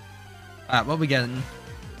we go. Alright, what we getting?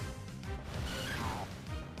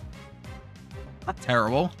 Not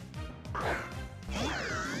terrible.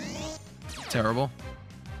 Terrible.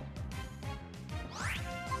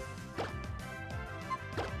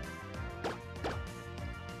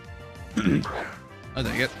 I'll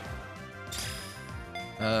take it.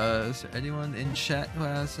 Is there anyone in chat who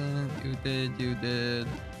hasn't? You did.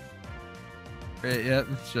 Great, yep.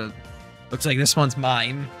 So, looks like this one's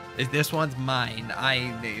mine. This one's mine.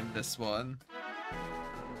 I named this one.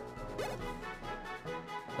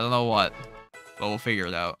 I don't know what, but we'll figure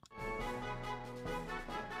it out.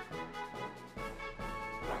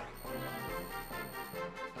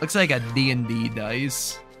 Looks like a D&D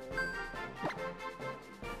dice.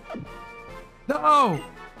 No!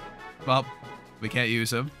 Well, we can't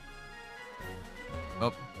use him.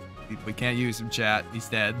 Oh, we can't use him, chat. He's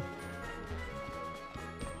dead.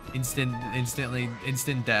 Instant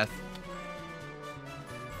death.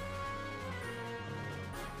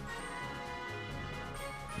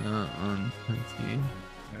 On 19.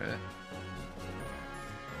 Alright.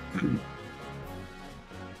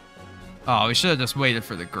 Oh, we should have just waited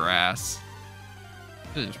for the grass.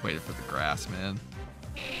 Should have just waited for the grass, man.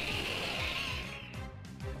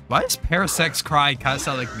 Why does Parasec's cry kind of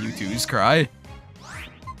sound like Mewtwo's cry?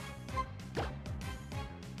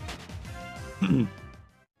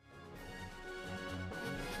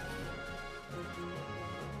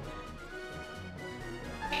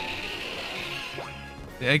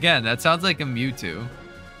 Again, that sounds like a Mewtwo.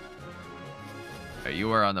 Right,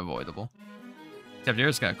 you are unavoidable. Except you're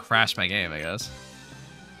just gonna crash my game, I guess.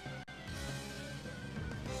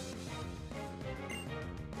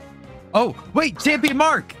 Oh, wait, champion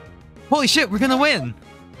mark! Holy shit, we're gonna win!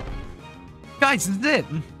 Guys, this is it!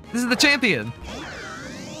 This is the champion!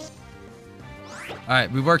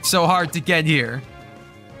 Alright, we worked so hard to get here.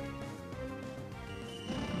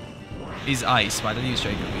 He's ice, why don't you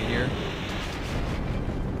strike a meteor?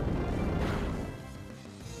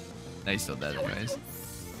 No, he's still dead anyways.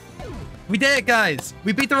 We did it, guys!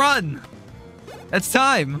 We beat the run! It's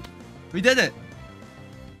time! We did it!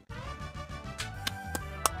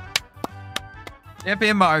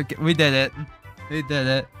 Champion mark, we did it. We did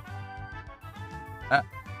it.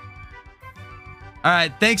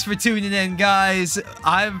 Alright, thanks for tuning in, guys.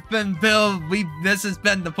 I've been Bill. This has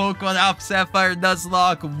been the Pokemon Alpha Sapphire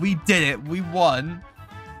Nuzlocke. We did it. We won.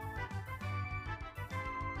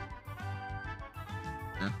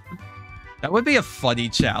 That would be a funny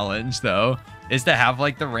challenge, though, is to have,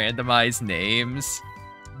 like, the randomized names,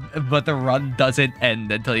 but the run doesn't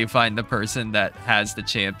end until you find the person that has the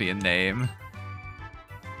champion name.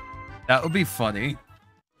 That would be funny.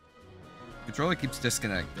 Controller keeps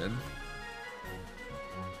disconnected.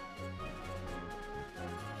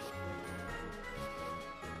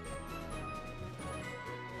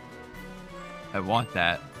 I want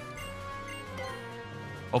that.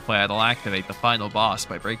 Hopefully I'll activate the final boss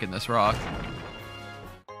by breaking this rock.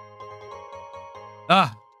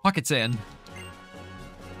 Ah! Pocket sand!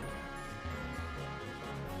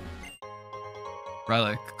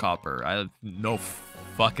 Relic copper. I have no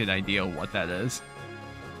fucking idea what that is.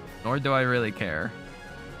 Nor do I really care.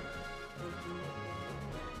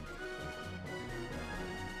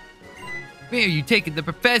 Where are you taking the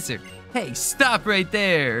professor? Hey, stop right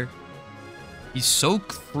there! He's so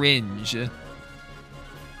cringe.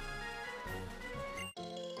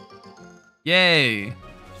 Yay!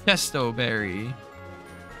 𝗧𝗛𝗪𝗧𝗏.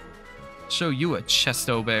 Show you a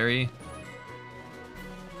𝗧𝗛𝗪𝗧𝗏.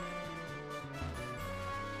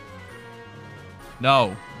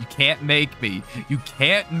 No, you can't make me. You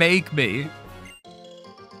can't make me.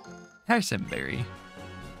 𝗪𝗓𝗪𝗧𝗏.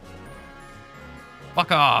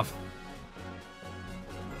 Fuck off.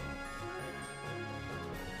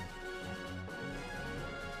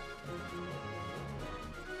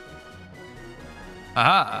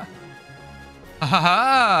 Aha. Ha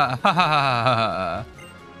ha ha ha ha.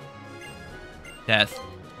 Death.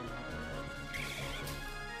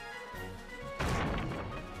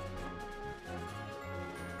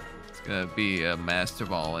 It's gonna be a master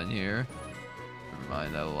ball in here. Never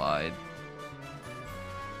mind, I lied.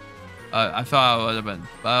 I thought it would have been.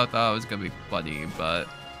 I thought it was gonna be funny, but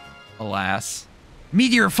alas,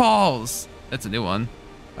 Meteor Falls. That's a new one.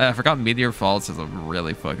 I forgot Meteor Falls is a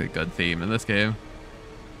really fucking good theme in this game.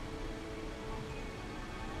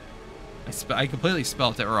 I completely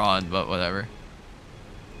spelt it wrong, but whatever.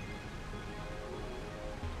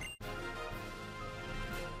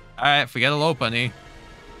 Alright, forget a low bunny.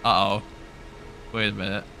 Uh-oh. Wait a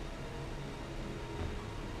minute.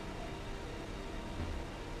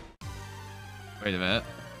 Wait a minute.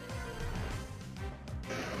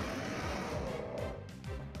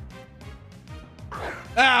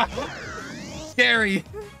 Ah! Scary!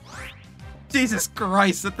 Jesus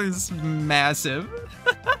Christ, that thing's massive.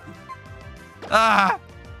 Ah!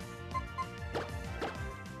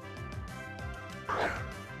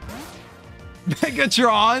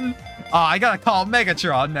 Megatron! Oh, I gotta call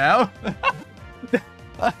Megatron now.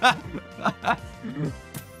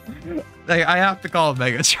 I have to call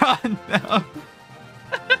Megatron now.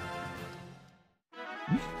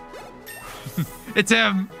 It's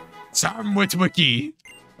him! 𝗪𝗪𝗧𝗥𝗑.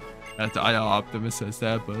 I know Optimus says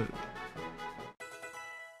that, but...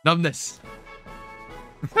 Numbness.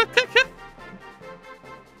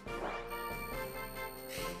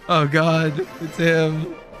 Oh god, it's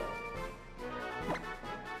him.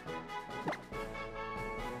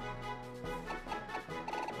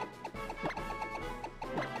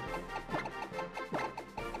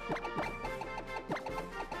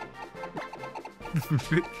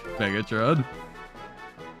 Megatron.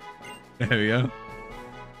 There we go.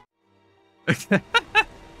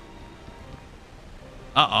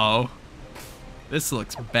 Uh-oh. This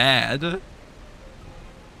looks bad.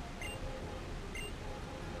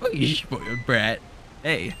 Brat.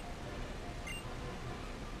 Hey.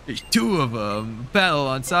 There's two of them. Battle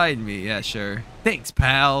on side me. Yeah, sure. Thanks,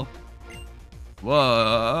 pal. Whoa.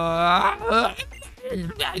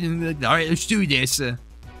 Alright, let's do this.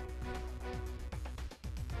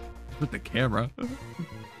 With the camera.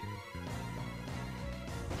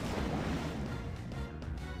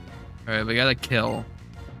 Alright, we gotta kill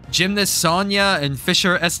Gymnast Sonya and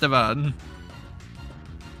Fisher Esteban.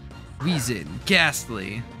 𝗲𝗏,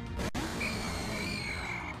 Ghastly.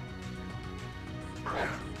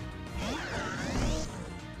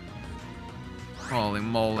 Holy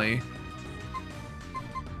moly.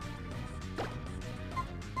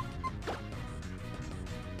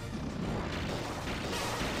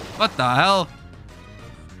 What the hell?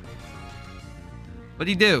 What'd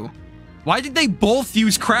he do? Why did they both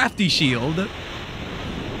use Crafty Shield?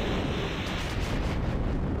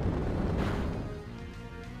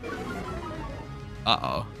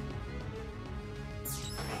 Uh-oh.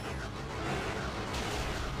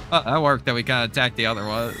 Oh, that worked that we kind of attacked the other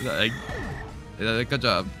one. Good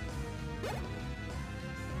job.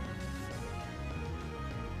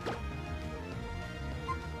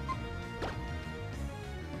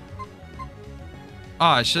 Oh,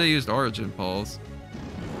 I should have used Origin Pulse.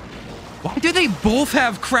 Why do they both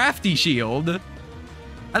have Crafty Shield? I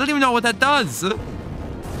don't even know what that does.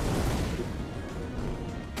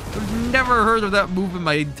 I've never heard of that move in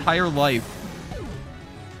my entire life.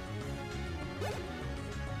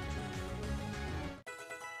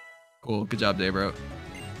 Cool, good job, Daybro.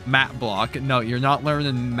 Map block. No, you're not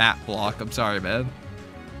learning map block. I'm sorry, man.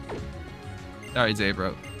 Sorry,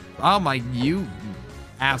 Daybro. Oh my, you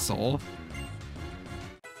asshole.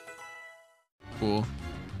 Cool.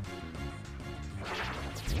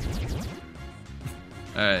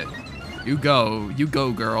 Alright. You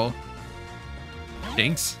go, girl.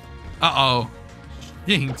 Jinx? Uh-oh.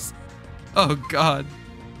 Jinx. Oh, God.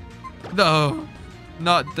 No.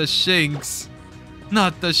 Not the Shinx.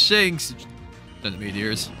 Not the Shinx. The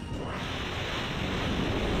meteors.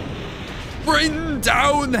 Bring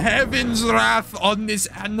down heaven's wrath on this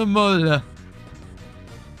animal.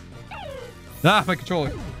 Ah, my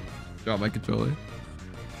controller. Drop my controller.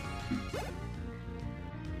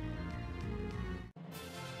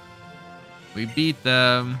 We beat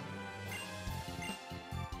them.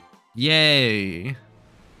 Yay.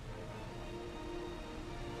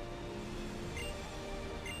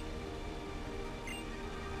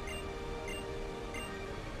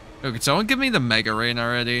 Oh, could someone give me the Mega Rain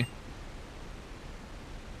already?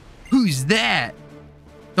 Who's that?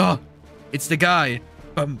 Oh, it's the guy.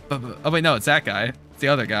 Oh wait, no, it's that guy. It's the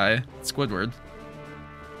other guy. It's Squidward.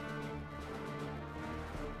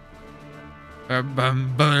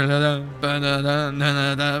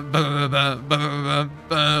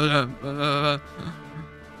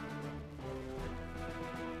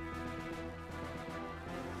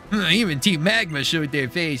 Even Team Magma showed their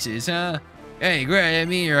faces, huh? Hey, great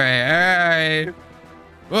meteorite. Alright.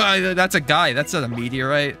 Well, that's a guy. That's not a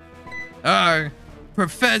meteorite.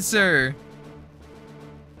 Professor.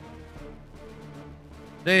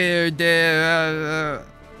 There.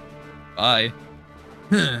 Bye.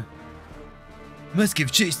 Huh. Must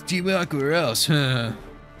give chase to Team Aqua or else, huh?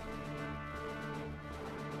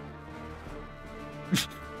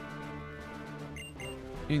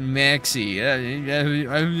 Maxi.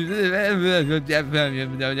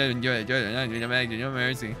 No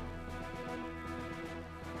mercy. I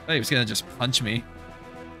thought he was gonna just punch me.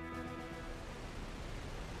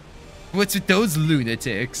 What's with those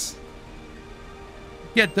lunatics?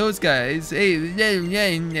 Get those guys. Hey,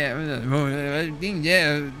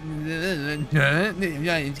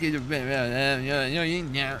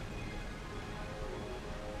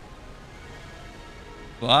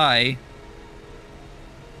 bye.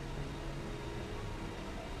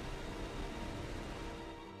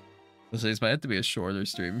 This might have to be a shorter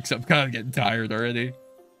stream because I'm kind of getting tired already.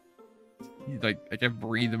 Like, I can't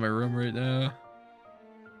breathe in my room right now.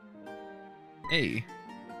 Hey.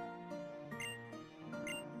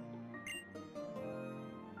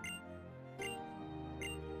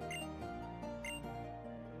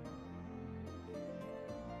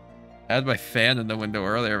 I had my fan in the window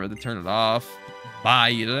earlier, but to turn it off.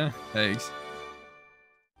 Bide. Thanks.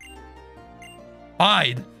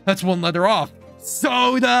 Bide! That's one letter off.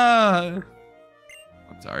 Soda!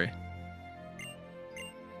 I'm sorry.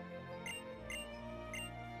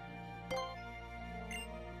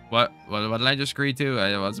 What did I just agree to?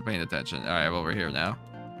 I wasn't paying attention. Alright, well, we're here now.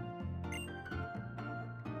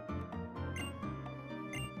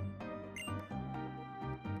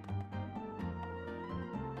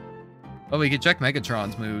 Oh, we can check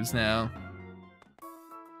Megatron's moves now.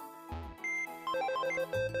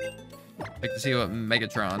 Like to see what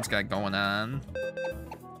Megatron's got going on.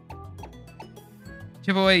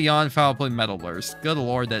 Chip away Yawn Foul Play Metal Burst. Good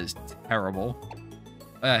lord, that is terrible.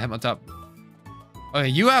 Oh, yeah, hit my top. Okay,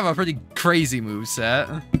 you have a pretty crazy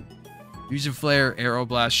moveset. Fusion Flare,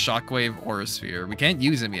 Aeroblast, Shockwave, Aura Sphere. We can't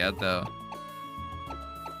use him yet, though.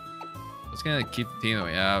 Just gonna keep the team that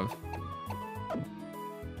we have.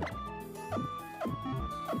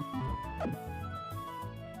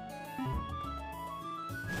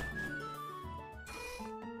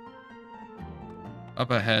 Up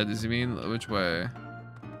ahead, does he mean which way?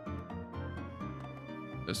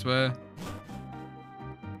 This way?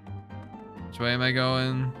 Which way am I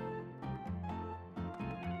going?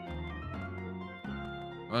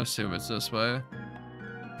 I assume it's this way.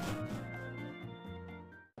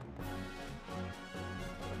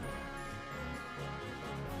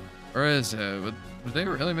 Or is it? Would they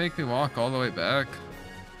really make me walk all the way back?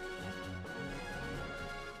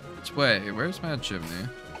 Which way? Where's Mad Chimney?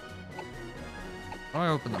 How do I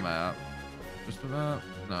open the map? Just the map?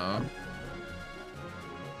 No.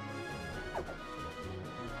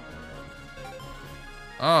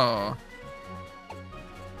 Oh.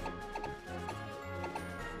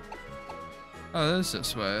 Oh, this is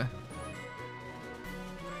this way.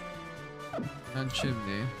 And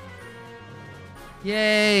chimney.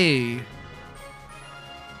 Yay!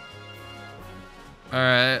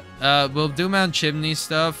 Alright, we'll do Mount Chimney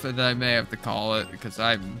stuff, and then I may have to call it, because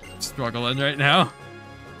I'm struggling right now.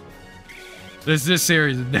 This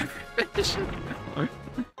series is never finishing.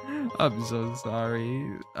 I'm so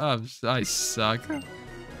sorry. I suck.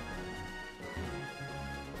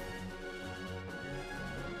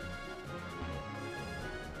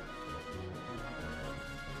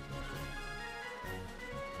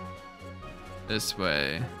 This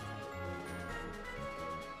way.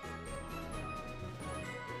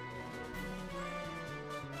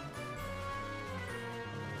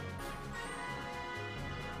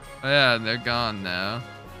 Oh yeah, they're gone now.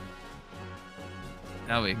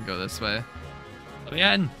 Now we can go this way. Let me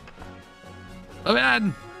in! Let me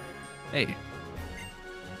in! Hey.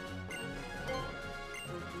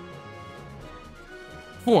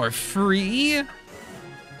 For free?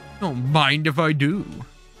 Don't mind if I do.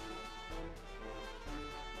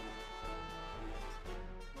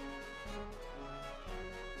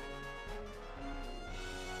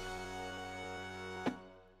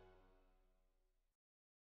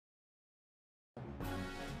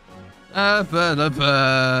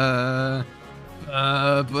 Ba-da-ba.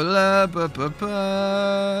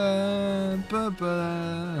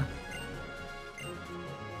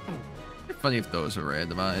 Funny if those were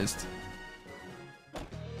randomized.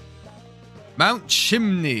 Mount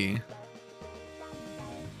Chimney.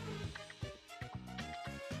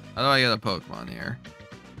 How do I get a Pokemon here?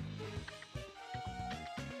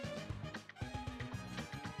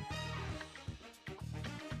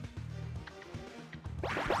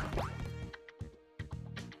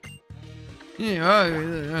 Yeah.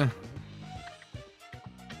 Is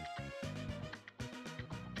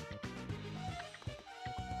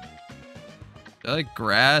there like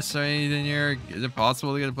grass or anything here? Is it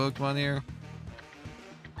possible to get a Pokemon here?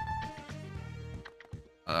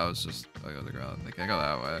 Oh, that was just I go the ground. Like I go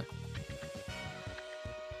that way.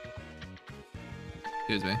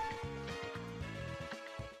 Excuse me.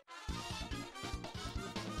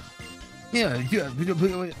 Yeah.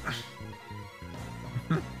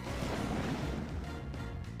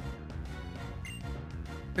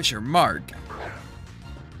 Fisher Mark.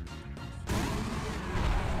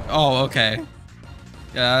 Oh, okay.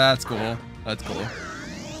 Yeah, that's cool. That's cool.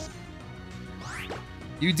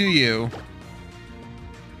 You do you.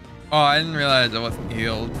 Oh, I didn't realize I wasn't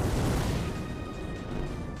healed.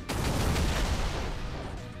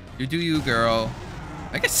 You do you, girl.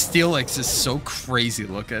 I guess Steelix is so crazy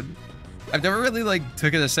looking. I've never really like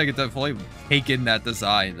took it a second to fully take in that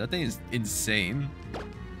design. That thing is insane.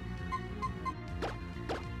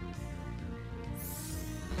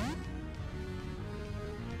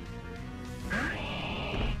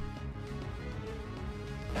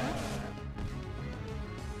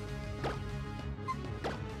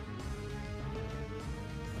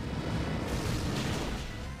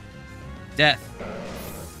 Death.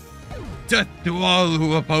 Death to all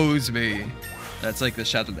who oppose me. That's like the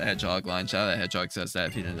Shadow the Hedgehog line. Shadow the Hedgehog says that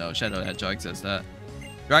if you didn't know. Shadow the Hedgehog says that.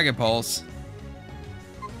 Dragon Pulse.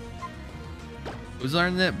 Who's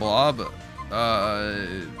learning it? Blob?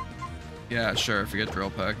 Yeah, sure. Forget Drill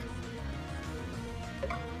Peck.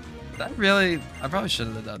 That really... I probably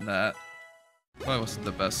shouldn't have done that. Probably wasn't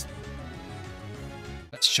the best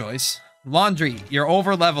choice. Laundry. You're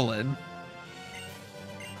over leveling.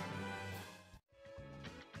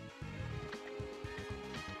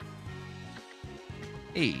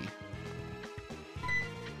 Hey.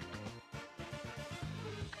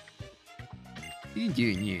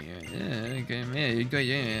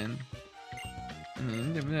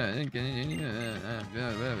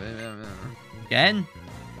 Again?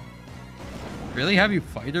 Really? Have you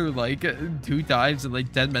fight her like 2 times in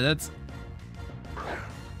like 10 minutes?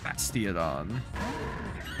 Bastiodon. Where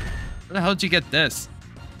the hell did you get this?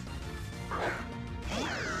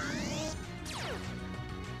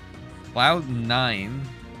 Cloud 9.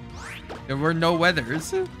 There were no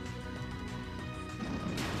weathers.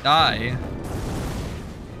 Die.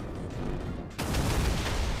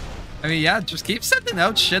 I mean, yeah, just keep sending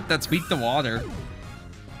out shit that's weak to water.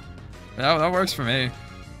 That works for me.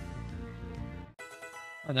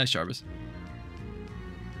 Oh, nice, Jarvis.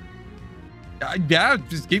 Yeah,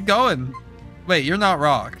 just keep going. Wait, you're not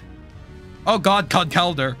rock. Oh god,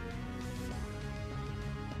 Conkeldurr.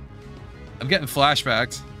 I'm getting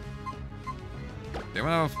flashbacks. They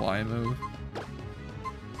want to have a flying move.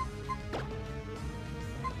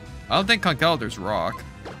 I don't think Conkeldurr's rock.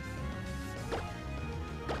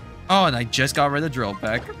 Oh, and I just got rid of Drill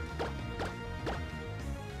Peck.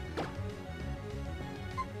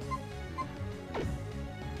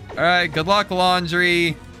 Alright, good luck,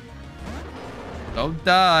 Laundry. Don't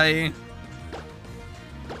die.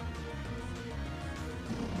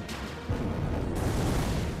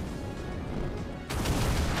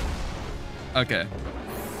 Okay.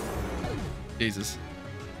 Jesus.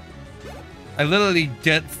 I literally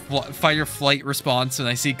get fight or flight response when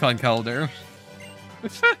I see Conkeldurr.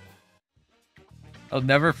 I'll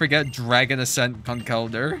never forget Dragon Ascent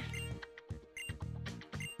Conkeldurr.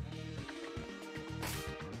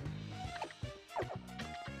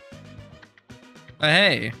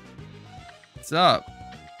 Hey. What's up?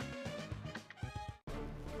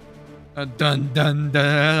 Dun dun dun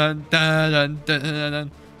dun dun dun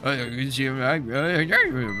dun. I'll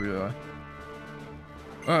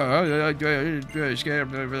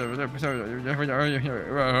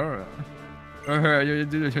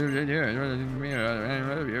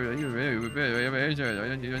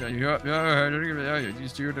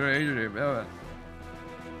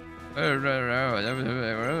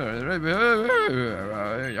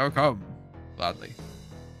come gladly.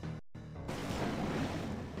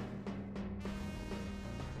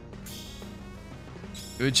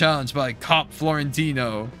 Good challenge by Cop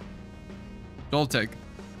Florentino. Joltik.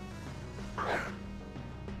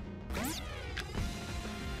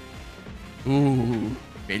 Ooh,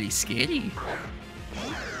 very scary.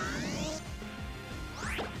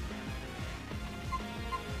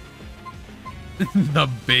 The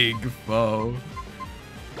big foe.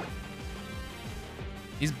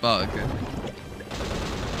 He's bugged.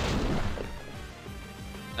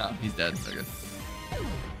 No, he's dead. Okay.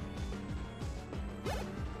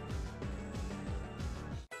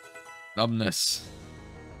 Numbness.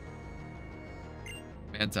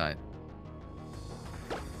 Mantine.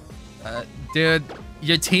 Dude,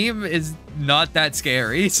 your team is not that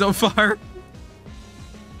scary so far.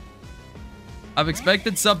 I've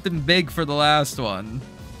expected something big for the last one.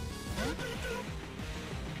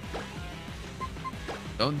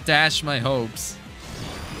 Don't dash my hopes.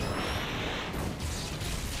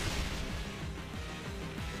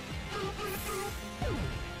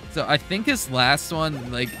 So I think his last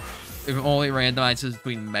one, like, it only randomizes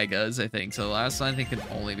between megas, I think. So the last one I think can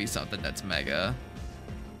only be something that's mega.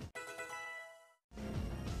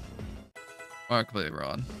 Or I'm completely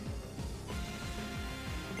wrong.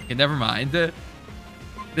 Okay, never mind.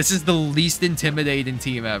 This is the least intimidating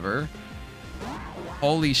team ever.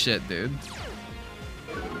 Holy shit, dude.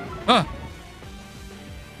 Huh.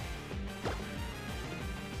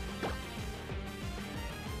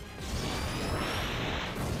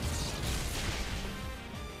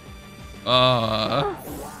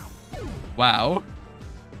 Wow.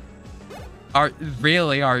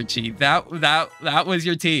 Really, Archie? That was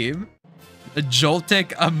your team? A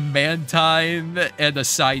𝗪𝗕𝗥, a 𝗪𝗘𝗕𝗦, and a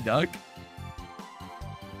𝗧𝗪𝗜𝗥.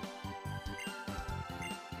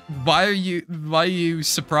 Why are you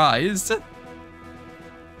surprised?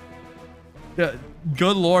 Good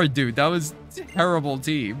lord, dude, that was a terrible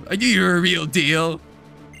team. I knew you were a real deal.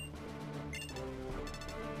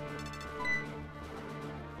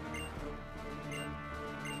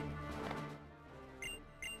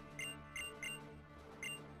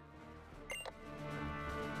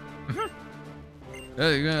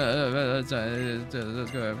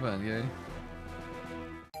 Let's go have fun, okay?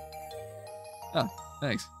 Oh,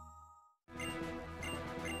 thanks.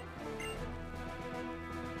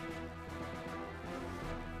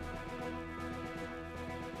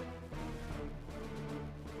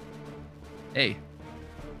 Hey.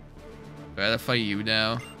 Do I have to fight you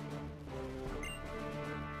now?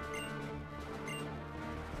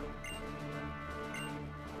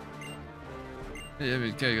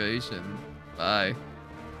 Calculation. Bye.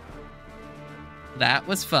 That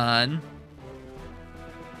was fun.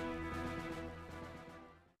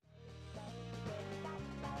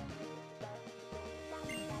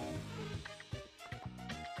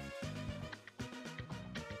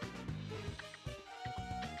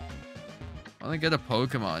 I want to get a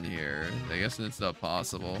Pokemon here. I guess it's not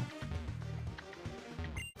possible.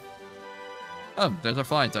 Oh, there's a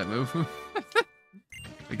flying type move.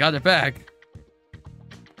 We got it back.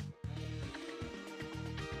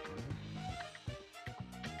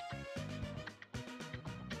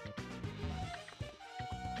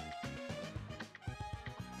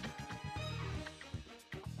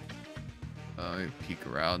 Peek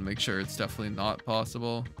around, make sure it's definitely not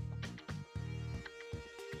possible.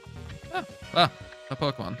 Ah, a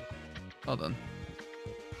Pokemon. Well done.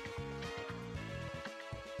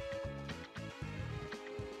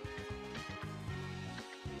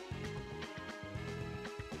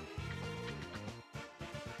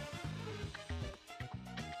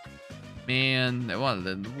 Man, I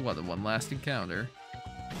wanted one last encounter.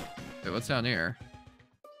 Wait, what's down here?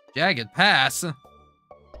 Jagged Pass.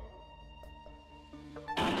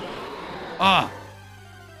 Ah.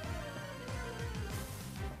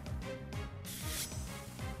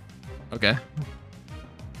 Okay.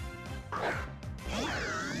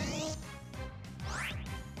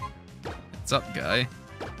 What's up, guy?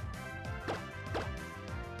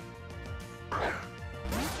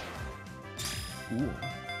 Ooh.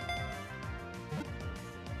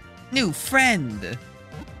 New friend.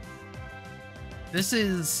 This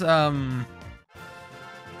is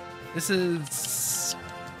this is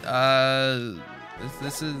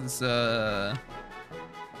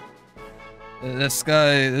this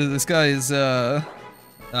guy is this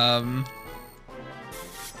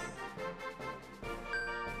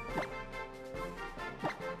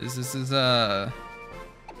is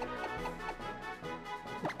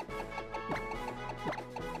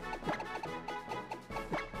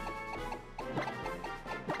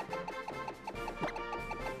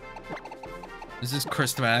This is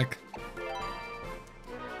𝗪𝗓𝗡.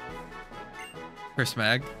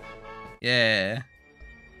 𝗪𝗓𝗡. Yeah.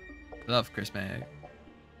 Love 𝗪𝗓𝗡.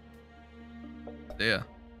 Yeah.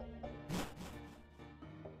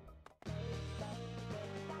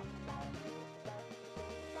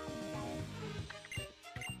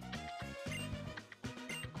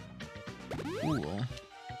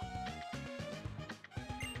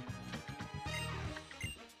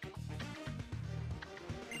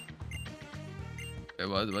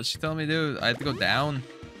 Wait, what's she telling me to do? I have to go down?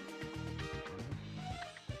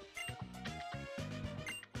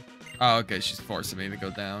 Oh, okay. She's forcing me to go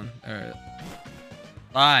down. All right.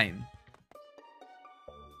 Fine.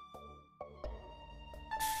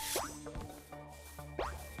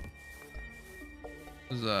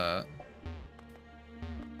 What's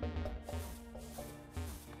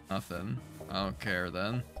nothing. I don't care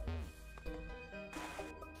then.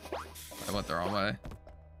 I went the wrong way.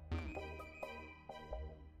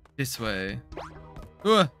 This way.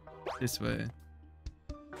 This way.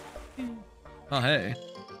 Oh, hey.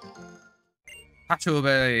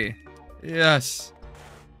 𝗪𝗪𝗘𝗦. Yes.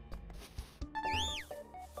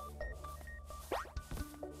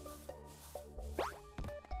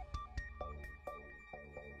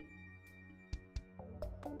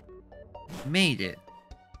 Made it.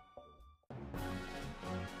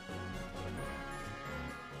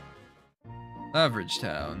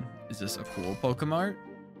 𝗪𝗔𝗓𝗏. Is this a cool Pokemon?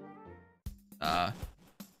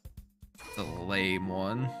 It's a lame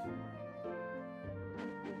one.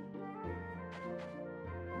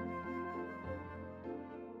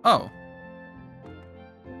 Oh.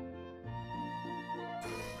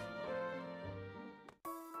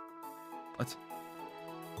 What?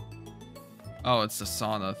 Oh, it's the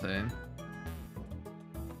sauna thing.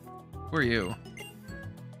 Who are you?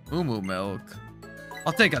 Moo milk.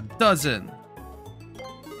 I'll take a dozen.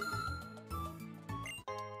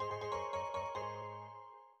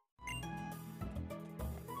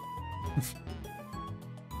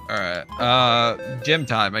 All right. Gym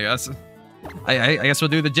time, I guess. I guess we'll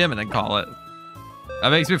do the gym and then call it. That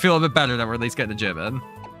makes me feel a bit better that we're at least getting the gym in.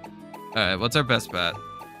 All right, what's our best bet?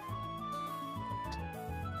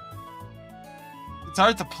 It's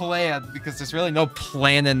hard to plan because there's really no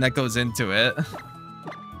planning that goes into it.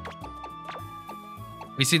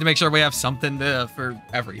 We need to make sure we have something for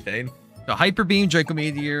everything. So Hyper Beam, Draco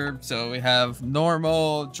Meteor. So we have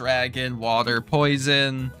normal, dragon, water,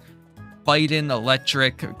 poison, fighting,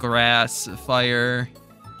 electric, grass, fire,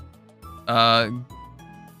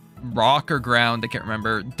 rock or ground, I can't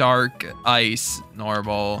remember. Dark, ice,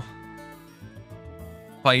 normal,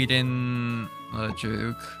 fighting,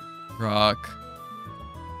 electric, rock.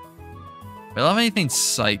 I don't have anything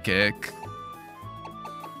psychic.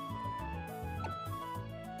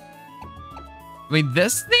 I mean,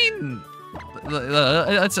 this thing.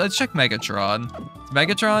 Let's check Megatron.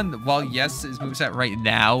 Megatron, while yes, his moveset right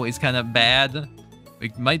now is kind of bad,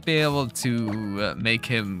 we might be able to make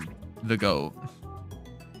him the GOAT.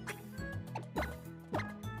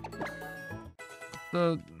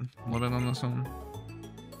 The limit on this one?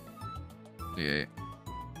 Yeah.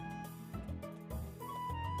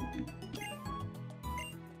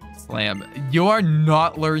 Slam. You are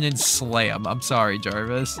not learning Slam. I'm sorry,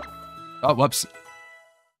 Jarvis. Oh, whoops.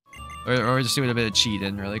 We're just doing a bit of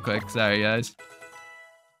cheating really quick. Sorry, guys.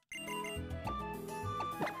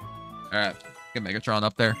 Alright. Get Megatron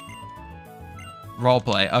up there.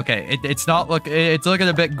 Roleplay. Okay, it's looking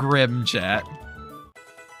a bit grim, chat.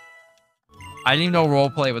 I didn't even know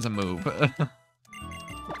roleplay was a move.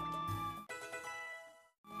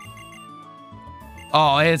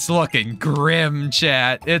 Oh, it's looking grim,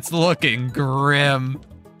 chat. It's looking grim.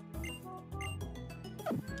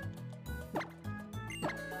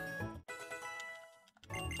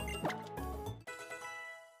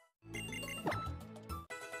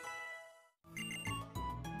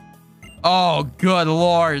 Oh, good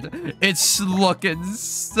lord. It's looking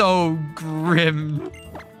so grim.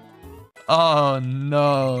 Oh,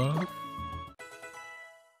 no.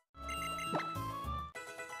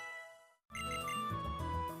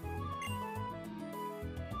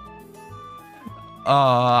 Oh,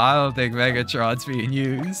 I don't think Megatron's being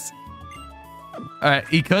used. Alright,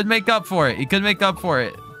 he could make up for it. He could make up for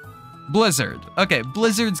it. Blizzard. Okay,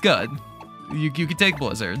 Blizzard's good. You can take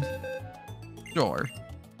Blizzard. Sure.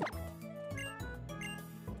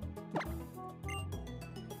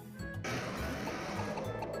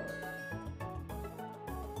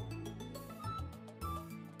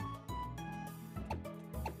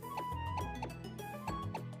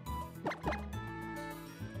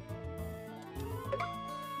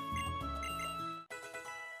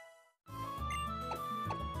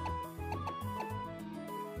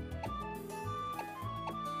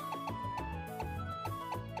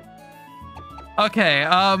 Okay,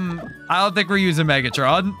 I don't think we're using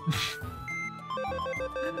Megatron.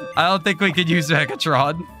 I don't think we could use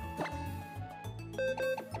Megatron.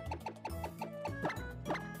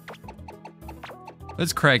 What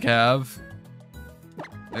does Craig have?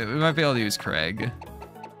 We might be able to use Craig.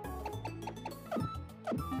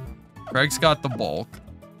 Craig's got the bulk.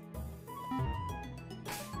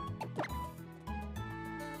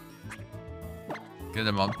 Get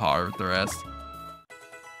him on par with the rest.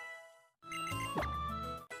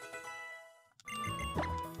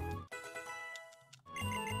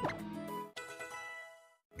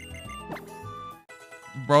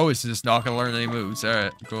 Bro is just not gonna learn any moves.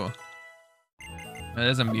 Alright, cool. That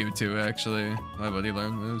is a Mewtwo, actually. My buddy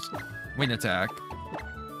learned moves. Wind attack.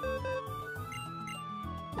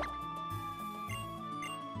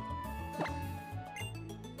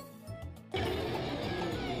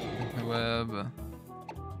 Web.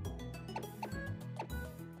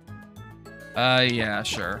 Yeah,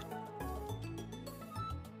 sure.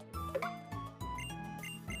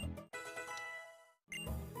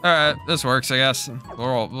 Alright, this works, I guess.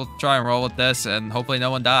 We'll try and roll with this, and hopefully no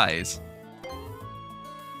one dies.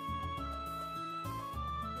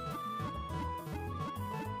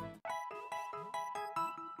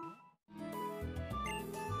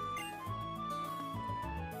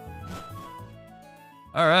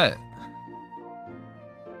 Alright.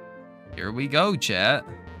 Here we go, chat.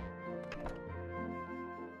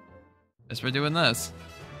 Guess we're doing this.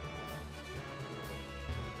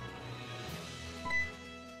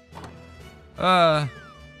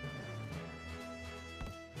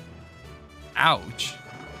 Ouch.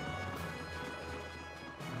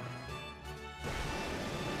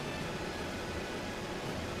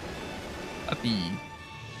 Puppy.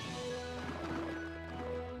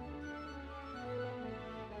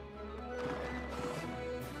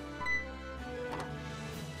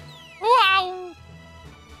 Wow.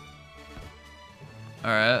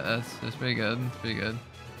 Alright, that's pretty good. That's pretty good.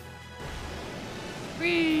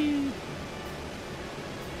 Whee!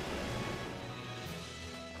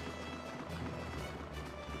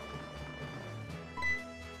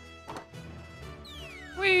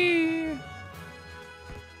 Whee!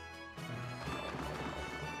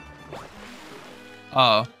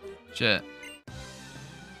 Oh, shit.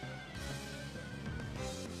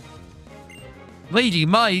 Lady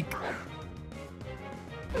Mike!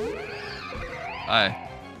 Hi.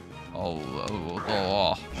 Oh.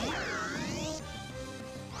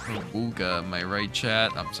 Ooga, am I right,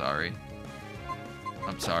 chat? I'm sorry.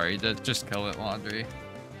 I'm sorry. Just kill it, Laundry.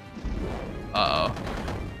 Uh-oh.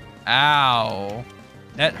 Ow.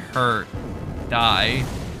 That hurt. Die.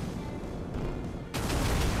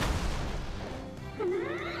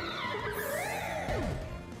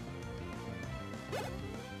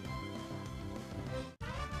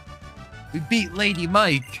 We beat Lady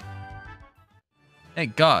Mike.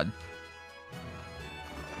 Thank God.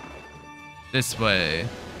 This way.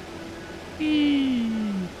 Whee.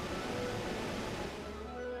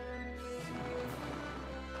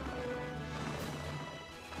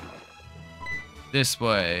 This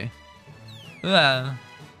way. Ah.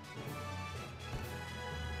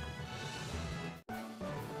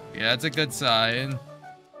 Yeah, it's a good sign.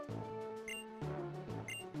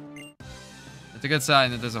 It's a good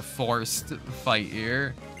sign that there's a forced fight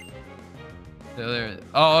here.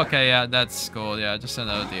 Oh, okay, yeah, that's cool. Yeah, just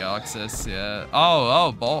another Deoxys, yeah.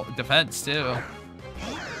 Oh, defense too.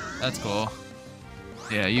 That's cool.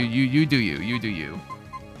 Yeah, you do you.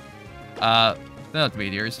 No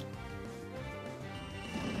meteors.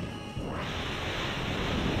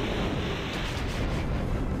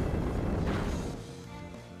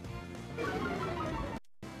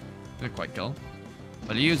 Didn't quite kill.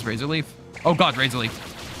 But he used Razor Leaf. Oh god, Razor Leaf.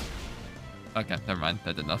 Okay, never mind.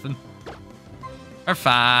 That did nothing. We're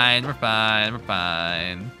fine. We're fine. We're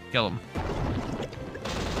fine. Kill him.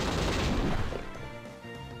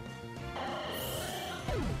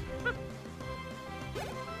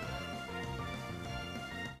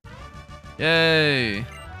 Yay.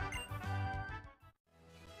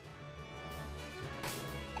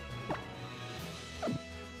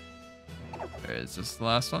 There is this the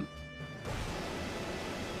last one.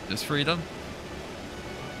 Just freedom.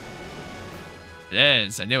 It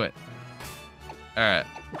is. I knew it. Alright.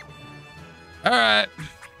 Alright.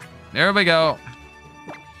 There we go.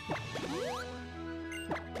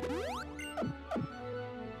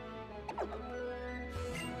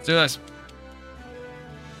 Let's do this.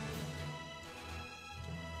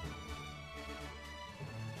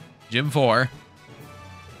 Gym 4.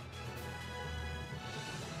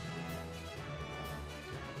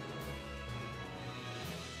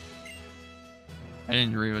 I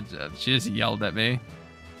didn't read what she just yelled at me.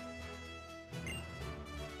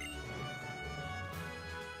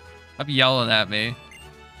 Stop yelling at me.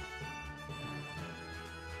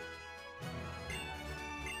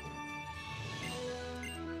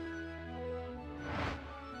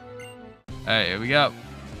 Alright, here we go.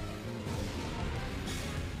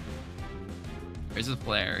 Where's the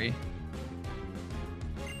Flary?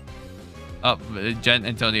 Oh, Jen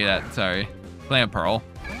and Tony that, sorry. Plant Pearl.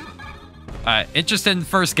 Alright, interested in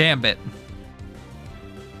first Gambit.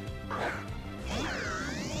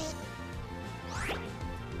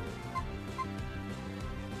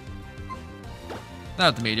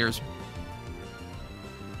 Not the meteors.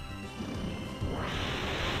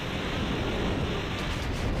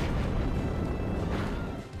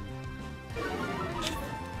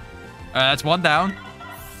 That's one down.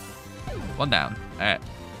 One down. Alright.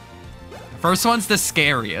 First one's the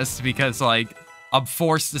scariest because, like, I'm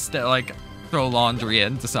forced to like throw laundry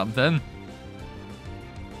into something.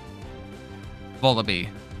 Vullaby.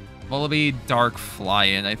 Vullaby, Dark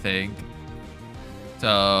Flying, I think.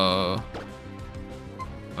 So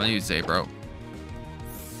I'm gonna use Zabro.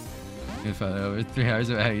 If I over 3 hours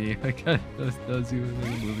of agony, I got those who in the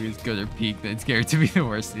movie is good or peak, then it's scared to be the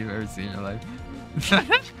worst you've ever seen in your life.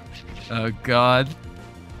 Oh god.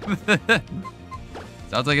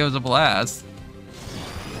 Sounds like it was a blast.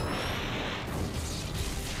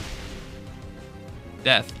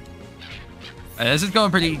 Death. This is going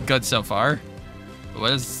pretty good so far.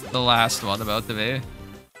 What is the last one about to be?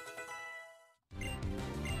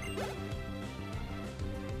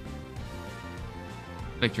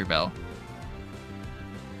 Victory Bell.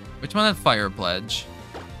 Which one had Fire Pledge?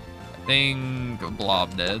 I think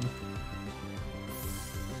Blob did.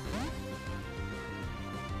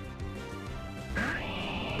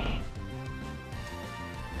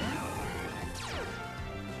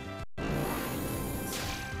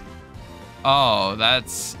 Oh,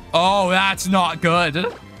 that's not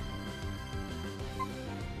good.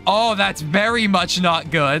 Oh, that's very much not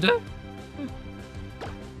good.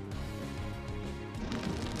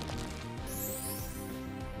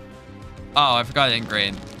 Oh, I forgot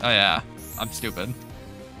Ingrain. Oh yeah, I'm stupid.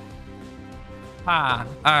 Ah,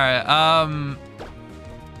 all right.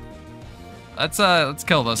 Let's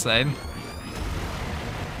kill this thing.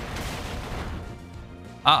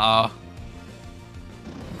 Uh-oh.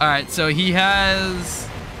 All right, so he has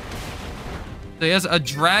a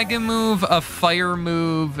dragon move, a fire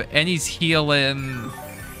move, and he's healing. All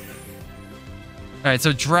right,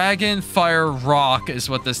 so dragon, fire, rock is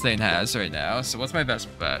what this thing has right now. So what's my best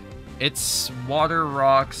bet? It's water,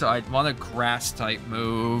 rock, so I'd want a grass type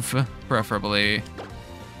move, preferably.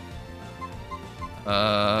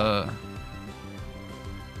 Where's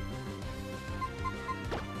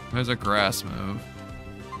a grass move?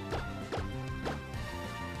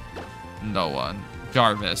 No one.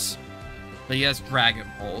 Jarvis. But he has Dragon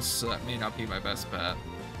Pulse, so that may not be my best bet.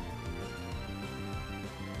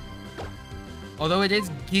 Although it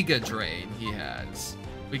is Giga Drain he has.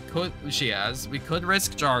 We could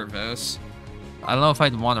risk Jarvis. I don't know if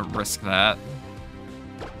I'd want to risk that.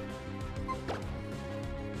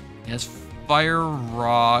 He has Fire,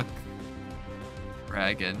 Rock,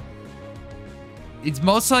 Dragon. It's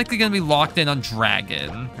most likely going to be locked in on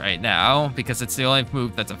Dragon right now because it's the only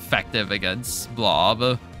move that's effective against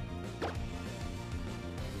Blob.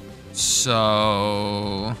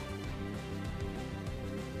 So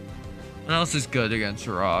what else is good against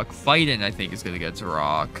Rock? Fighting, I think, is good against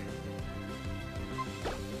Rock.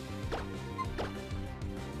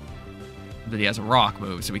 But he has a Rock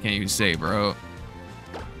move, so we can't use Sabro.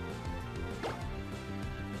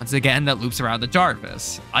 Once again, that loops around the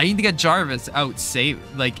Jarvis. I need to get Jarvis out safe,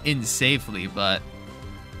 like in safely, but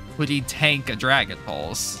would he tank a Dragon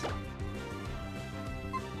Pulse?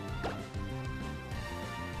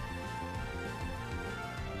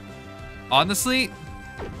 Honestly,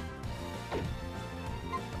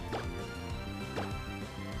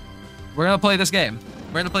 we're gonna play this game.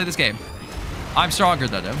 We're gonna play this game. I'm stronger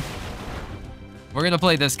than him. We're gonna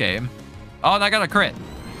play this game. Oh, and I got a crit.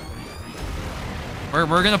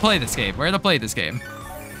 We're gonna play this game. We're gonna play this game.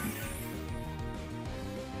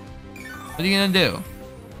 What are you gonna do?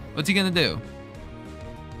 What's he gonna do?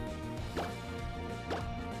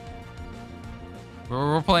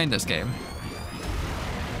 We're playing this game.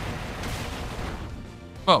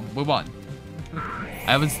 Boom, we won.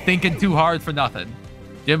 I was thinking too hard for nothing.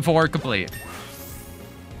 Gym 4 complete.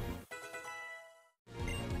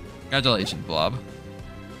 Congratulations, Blob.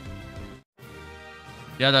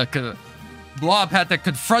 Yeah, Blob had to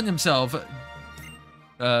confront himself.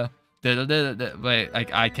 Wait,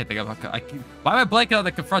 I can't think of why am I blanking on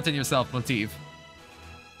the confronting yourself motif?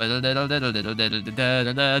 There we go,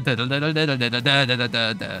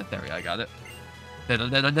 I got it.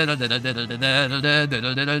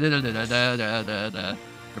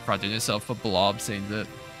 Confronting yourself for Blob saying that.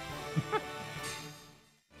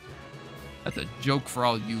 That's a joke for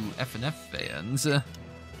all you FNF fans.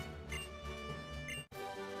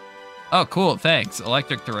 Oh, cool. Thanks.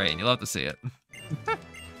 Electric terrain. You'll have to see it.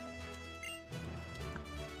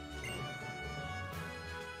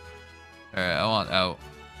 Alright, I want out.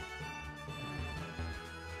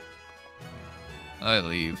 I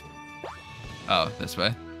leave. Oh, this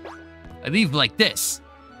way. I leave like this.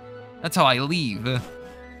 That's how I leave.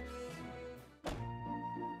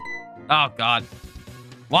 Oh, God.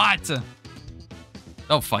 What?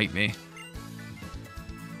 Don't fight me.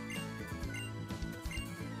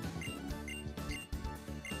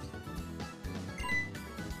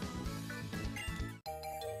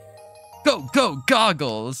 Go, go,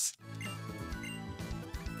 goggles!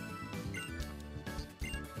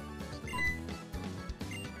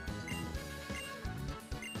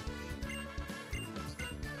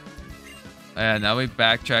 And now we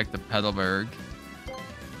backtrack to Petalburg.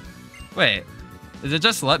 Wait, does it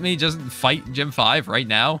just let me just fight Gym 5 right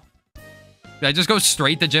now? Did I just go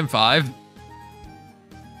straight to Gym 5?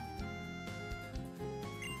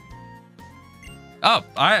 Oh,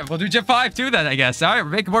 alright, we'll do Gym 5 too then, I guess. Alright,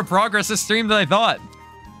 we're making more progress this stream than I thought.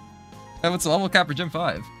 What's the level cap for Gym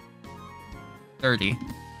 5? 30.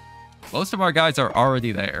 Most of our guys are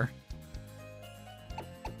already there.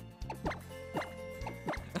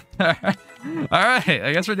 Alright,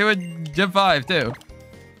 I guess we're doing Gym 5 too.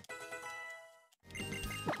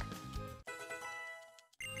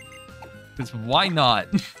 Because why not?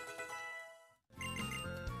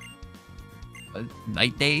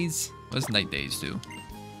 Night days? What does night days do?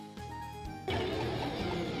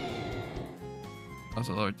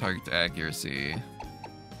 Also lower target accuracy.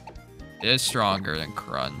 It is stronger than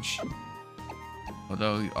crunch.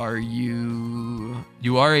 Although, are you...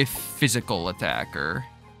 You are a physical attacker.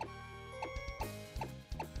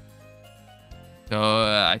 So,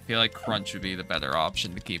 I feel like crunch would be the better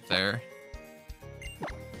option to keep there.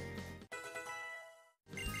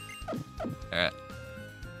 Alright.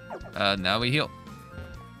 Now we heal.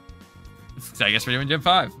 So I guess we're doing Gym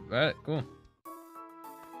 5. Alright, cool.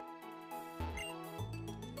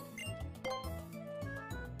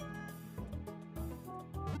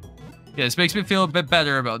 Yeah, this makes me feel a bit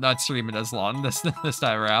better about not streaming as long this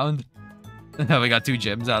time around. We got 2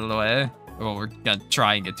 gyms out of the way. Well, we're gonna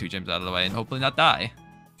try and get 2 gyms out of the way and hopefully not die.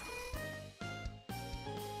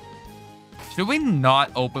 Should we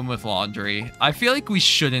not open with laundry? I feel like we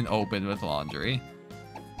shouldn't open with laundry.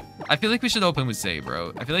 I feel like we should open with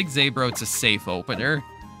𝗧𝗪𝗡. I feel like 𝗧𝗪𝗡's a safe opener.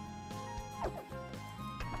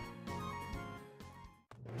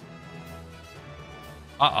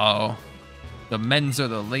 Uh-oh. The men's or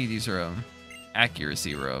the ladies' room.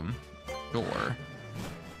 Accuracy room. Door.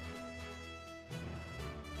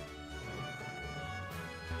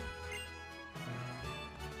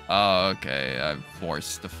 Oh, okay. I'm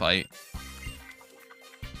forced to fight.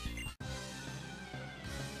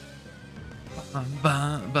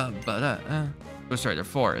 Ghost Rider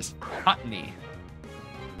Forest. Hotney.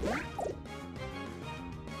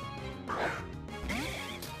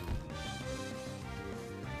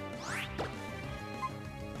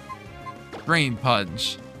 Brain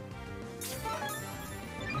Punch.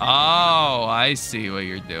 Oh, I see what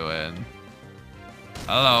you're doing.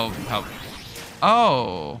 Hello. Help.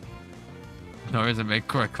 Oh. No reason to make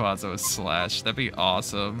Quickquazo slash. That'd be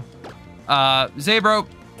awesome. 𝗧𝗪𝗡,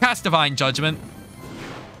 cast Divine Judgment.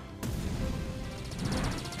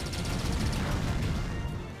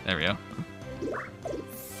 There we go.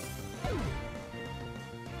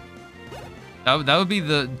 That would be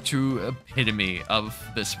the true epitome of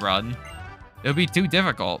this run. It would be too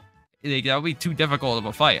difficult. That would be too difficult of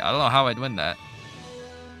a fight. I don't know how I'd win that.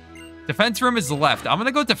 Defense room is left. I'm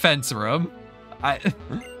gonna go defense room. I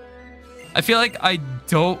feel like I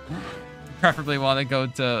don't preferably want to go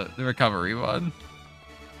to the recovery one.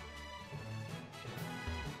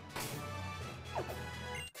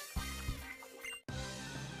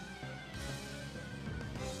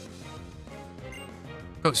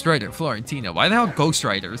 Ghost Rider, Florentino. Why the hell Ghost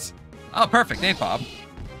Riders? Oh, perfect. Napalm.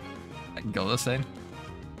 I can kill this thing.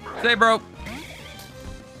 𝗧𝗪𝗡.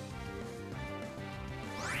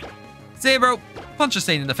 𝗧𝗪𝗡. Punch a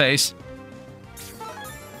stain in the face.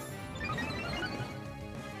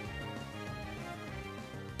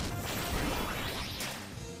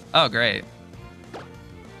 Oh, great.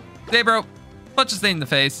 𝗧𝗪𝗡. Punch a stain in the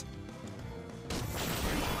face.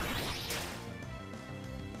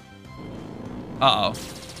 Uh-oh.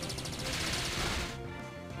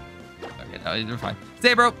 Okay, no, you're fine.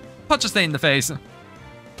 𝗧𝗪𝗡. Punch a stain in the face.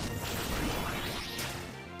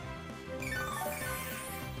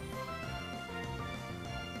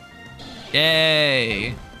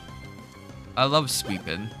 Yay. I love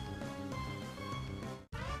sweeping.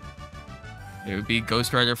 It would be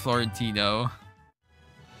Ghost Rider Florentino.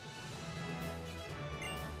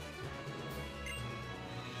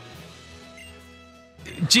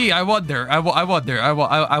 Gee, I wonder. I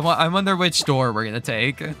wonder which door we're gonna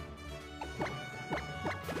take.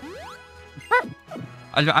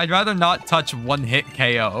 I'd rather not touch one-hit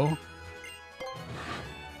KO.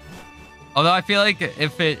 Although I feel like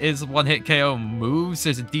if it is one-hit KO moves,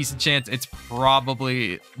 there's a decent chance it's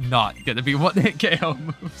probably not gonna be one-hit KO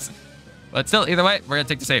moves. But still, either way, we're gonna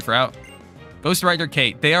take the safe route. Ghost Rider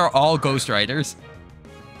Kate. They are all Ghost Riders.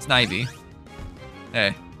 Snivy.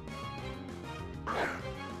 Hey.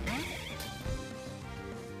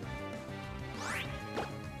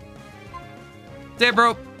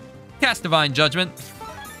 Bro. Cast Divine Judgment.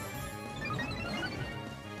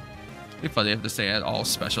 Be funny if they say it all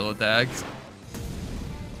special attacks.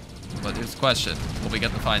 But here's the question. Will we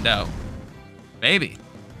get to find out? Maybe.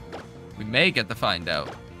 We may get to find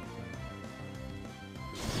out.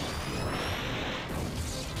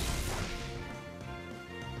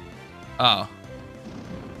 Oh.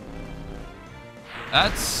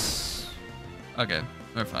 That's... Okay,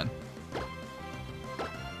 we're fine.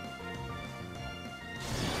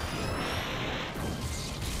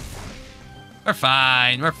 We're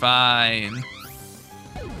fine, we're fine.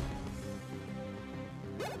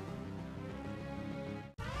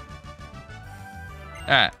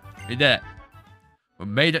 Alright, we did it. We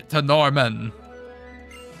made it to Norman.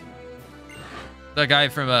 The guy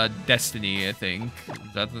from Destiny, I think.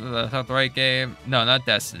 Is that the right game? No, not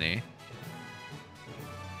Destiny.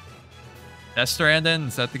 Death Stranding?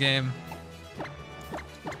 Is that the game?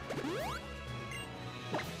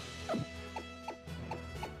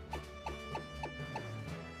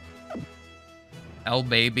 L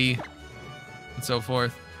Baby and so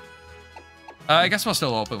forth. I guess we'll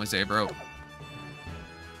still open with 𝗧𝗪𝗡.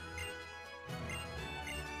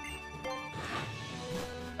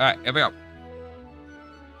 Alright, here we go.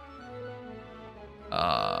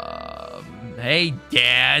 Hey,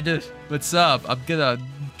 Dad. What's up? I'm gonna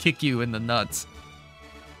kick you in the nuts.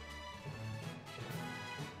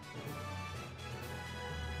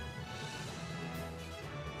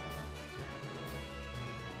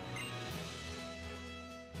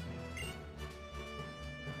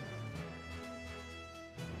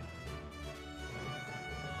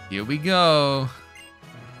 Here we go.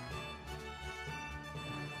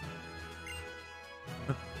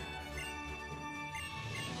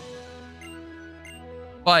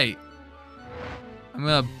 Fight. I'm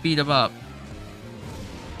gonna beat him up.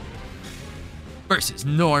 Versus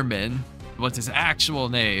Norman. What's his actual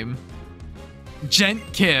name? Gent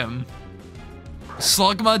Kim.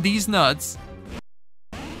 Slugma these nuts.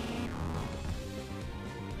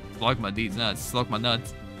 Slugma these nuts. Slug my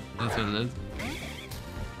nuts. That's what it is.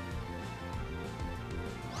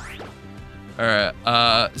 Alright,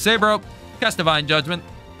 𝗧𝗪𝗡, cast Divine Judgment.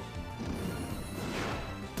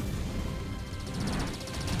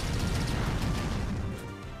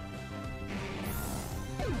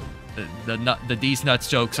 The these nuts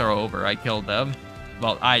jokes are over. I killed them.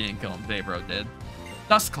 Well, I didn't kill them. 𝗧𝗪𝗡 did.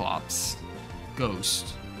 Dustclops.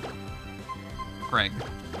 Ghost. Craig.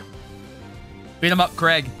 Beat him up,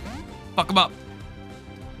 Craig. Fuck him up.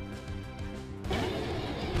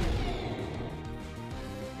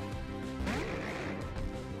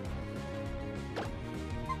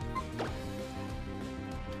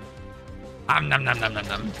 Nom nom nom nom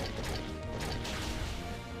nom.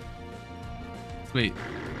 Sweet.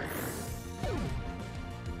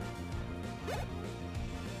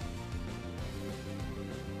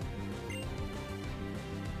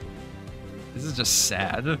 This is just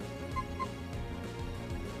sad.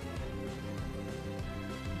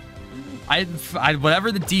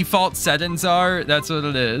 Whatever the default settings are, that's what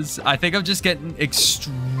it is. I think I'm just getting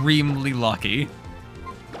extremely lucky.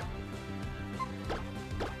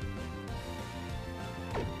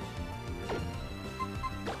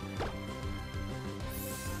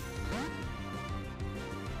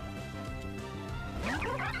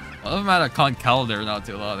 I'm at a 𝗠𝗘𝗦 not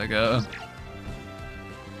too long ago.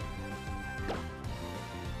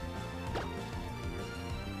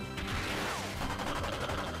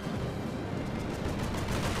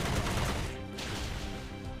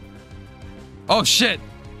 Oh shit!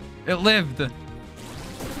 It lived!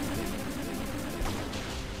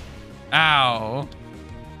 Ow.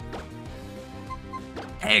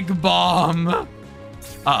 Egg bomb!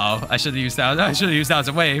 Uh-oh, I should have used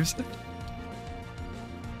𝗪𝗓𝗪𝗓𝗧𝗪𝗡 waves.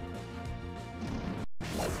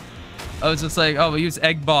 I was just like, oh, we use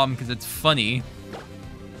egg bomb because it's funny.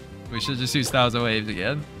 We should just use 𝗪𝗓𝗪𝗧𝗪𝗡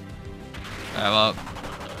again. Alright, well.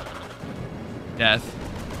 Death.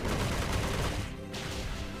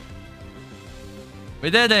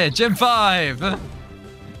 We did it! Gym 5!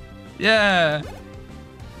 Yeah!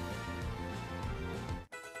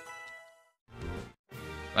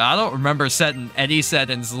 I don't remember setting any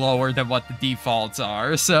settings lower than what the defaults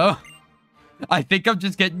are, so I think I'm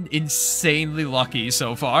just getting insanely lucky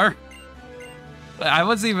so far. I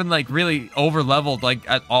wasn't even like really over leveled like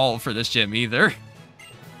at all for this gym either.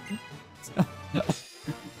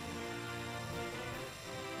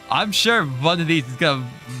 I'm sure one of these is gonna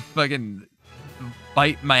fucking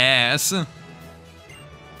bite my ass.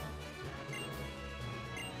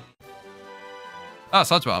 Oh,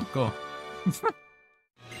 Sludge Bomb, cool.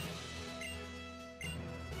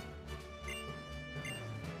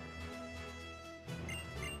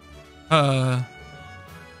 No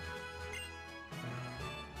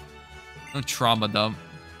trauma dump.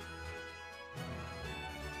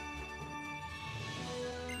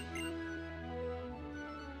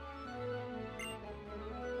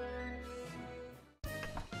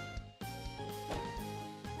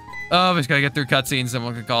 Oh, we just gotta get through cutscenes,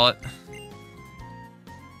 someone could call it.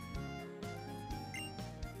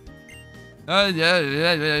 I'm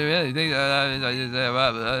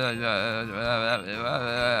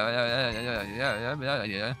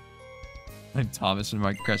Thomas from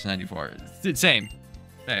Mike Crash 94. Same.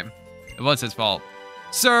 It was his fault.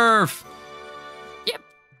 Surf! Yep.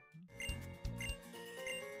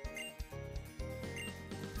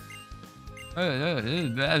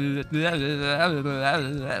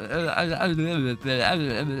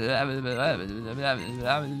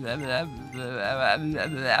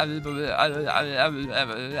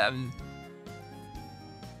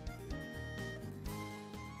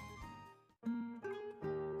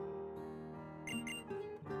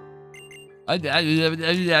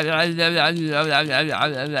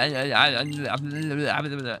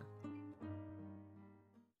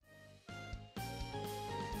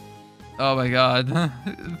 Oh my god.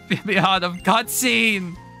 Beyond of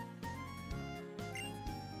cutscene.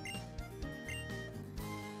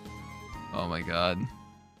 Oh my god.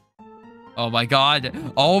 Oh my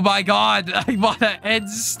god. Oh my god. I want to end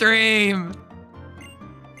stream.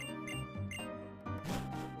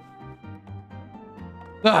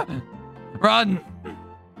 Ah, run.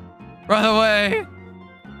 Run away.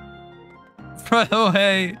 Run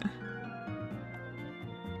away.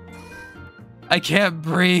 I can't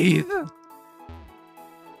breathe.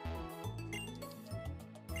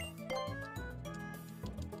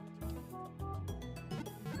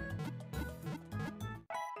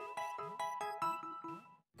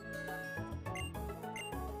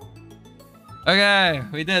 Okay,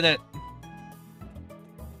 we did it.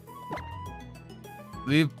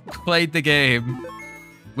 We played the game.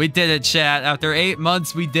 We did it, chat. After 8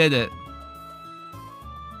 months, we did it.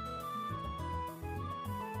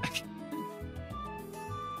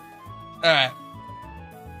 Alright.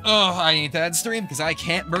 Oh, I need to end stream because I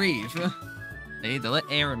can't breathe. I need to let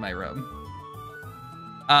air in my room.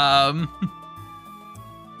 I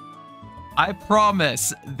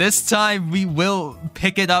promise, this time we will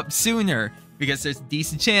pick it up sooner because there's a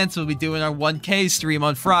decent chance we'll be doing our 1K stream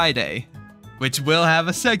on Friday, which will have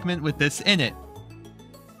a segment with this in it.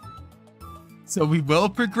 So we will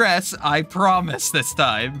progress, I promise this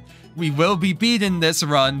time. We will be beating this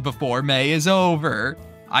run before May is over.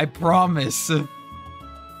 I promise.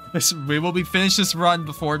 We will be finished this run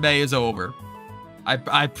before May is over.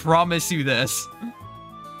 I promise you this.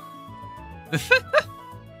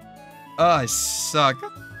 Oh, I suck.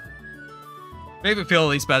 Maybe feel at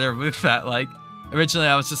least better with that. Like, originally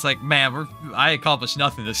I was just like, man, I accomplished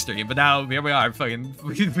nothing this stream, but now here we are, fucking,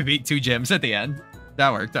 we beat 2 gyms at the end.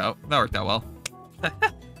 That worked out. That worked out well. All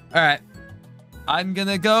right. I'm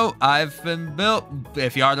gonna go. I've been built.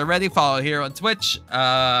 If you aren't already, follow here on Twitch.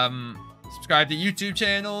 Subscribe to YouTube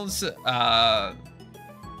channels. Follow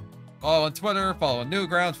on Twitter. Follow on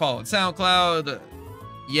Newgrounds. Follow on SoundCloud.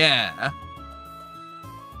 Yeah.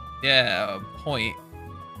 Yeah. Point.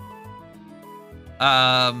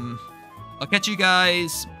 I'll catch you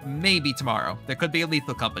guys maybe tomorrow. There could be a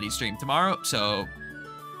Lethal Company stream tomorrow, so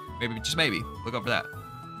maybe, just maybe, look out for that.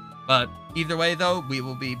 But either way, though, we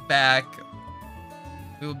will be back.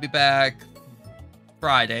 We will be back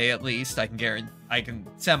Friday, at least. I can guarantee. I can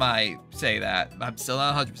semi say that. I'm still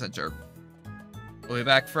not 100% sure. We'll be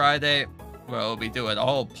back Friday. We'll be doing a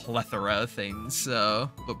whole plethora of things,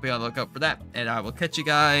 so we'll be on the lookout for that. And I will catch you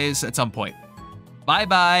guys at some point.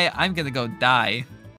 Bye-bye. I'm gonna go die.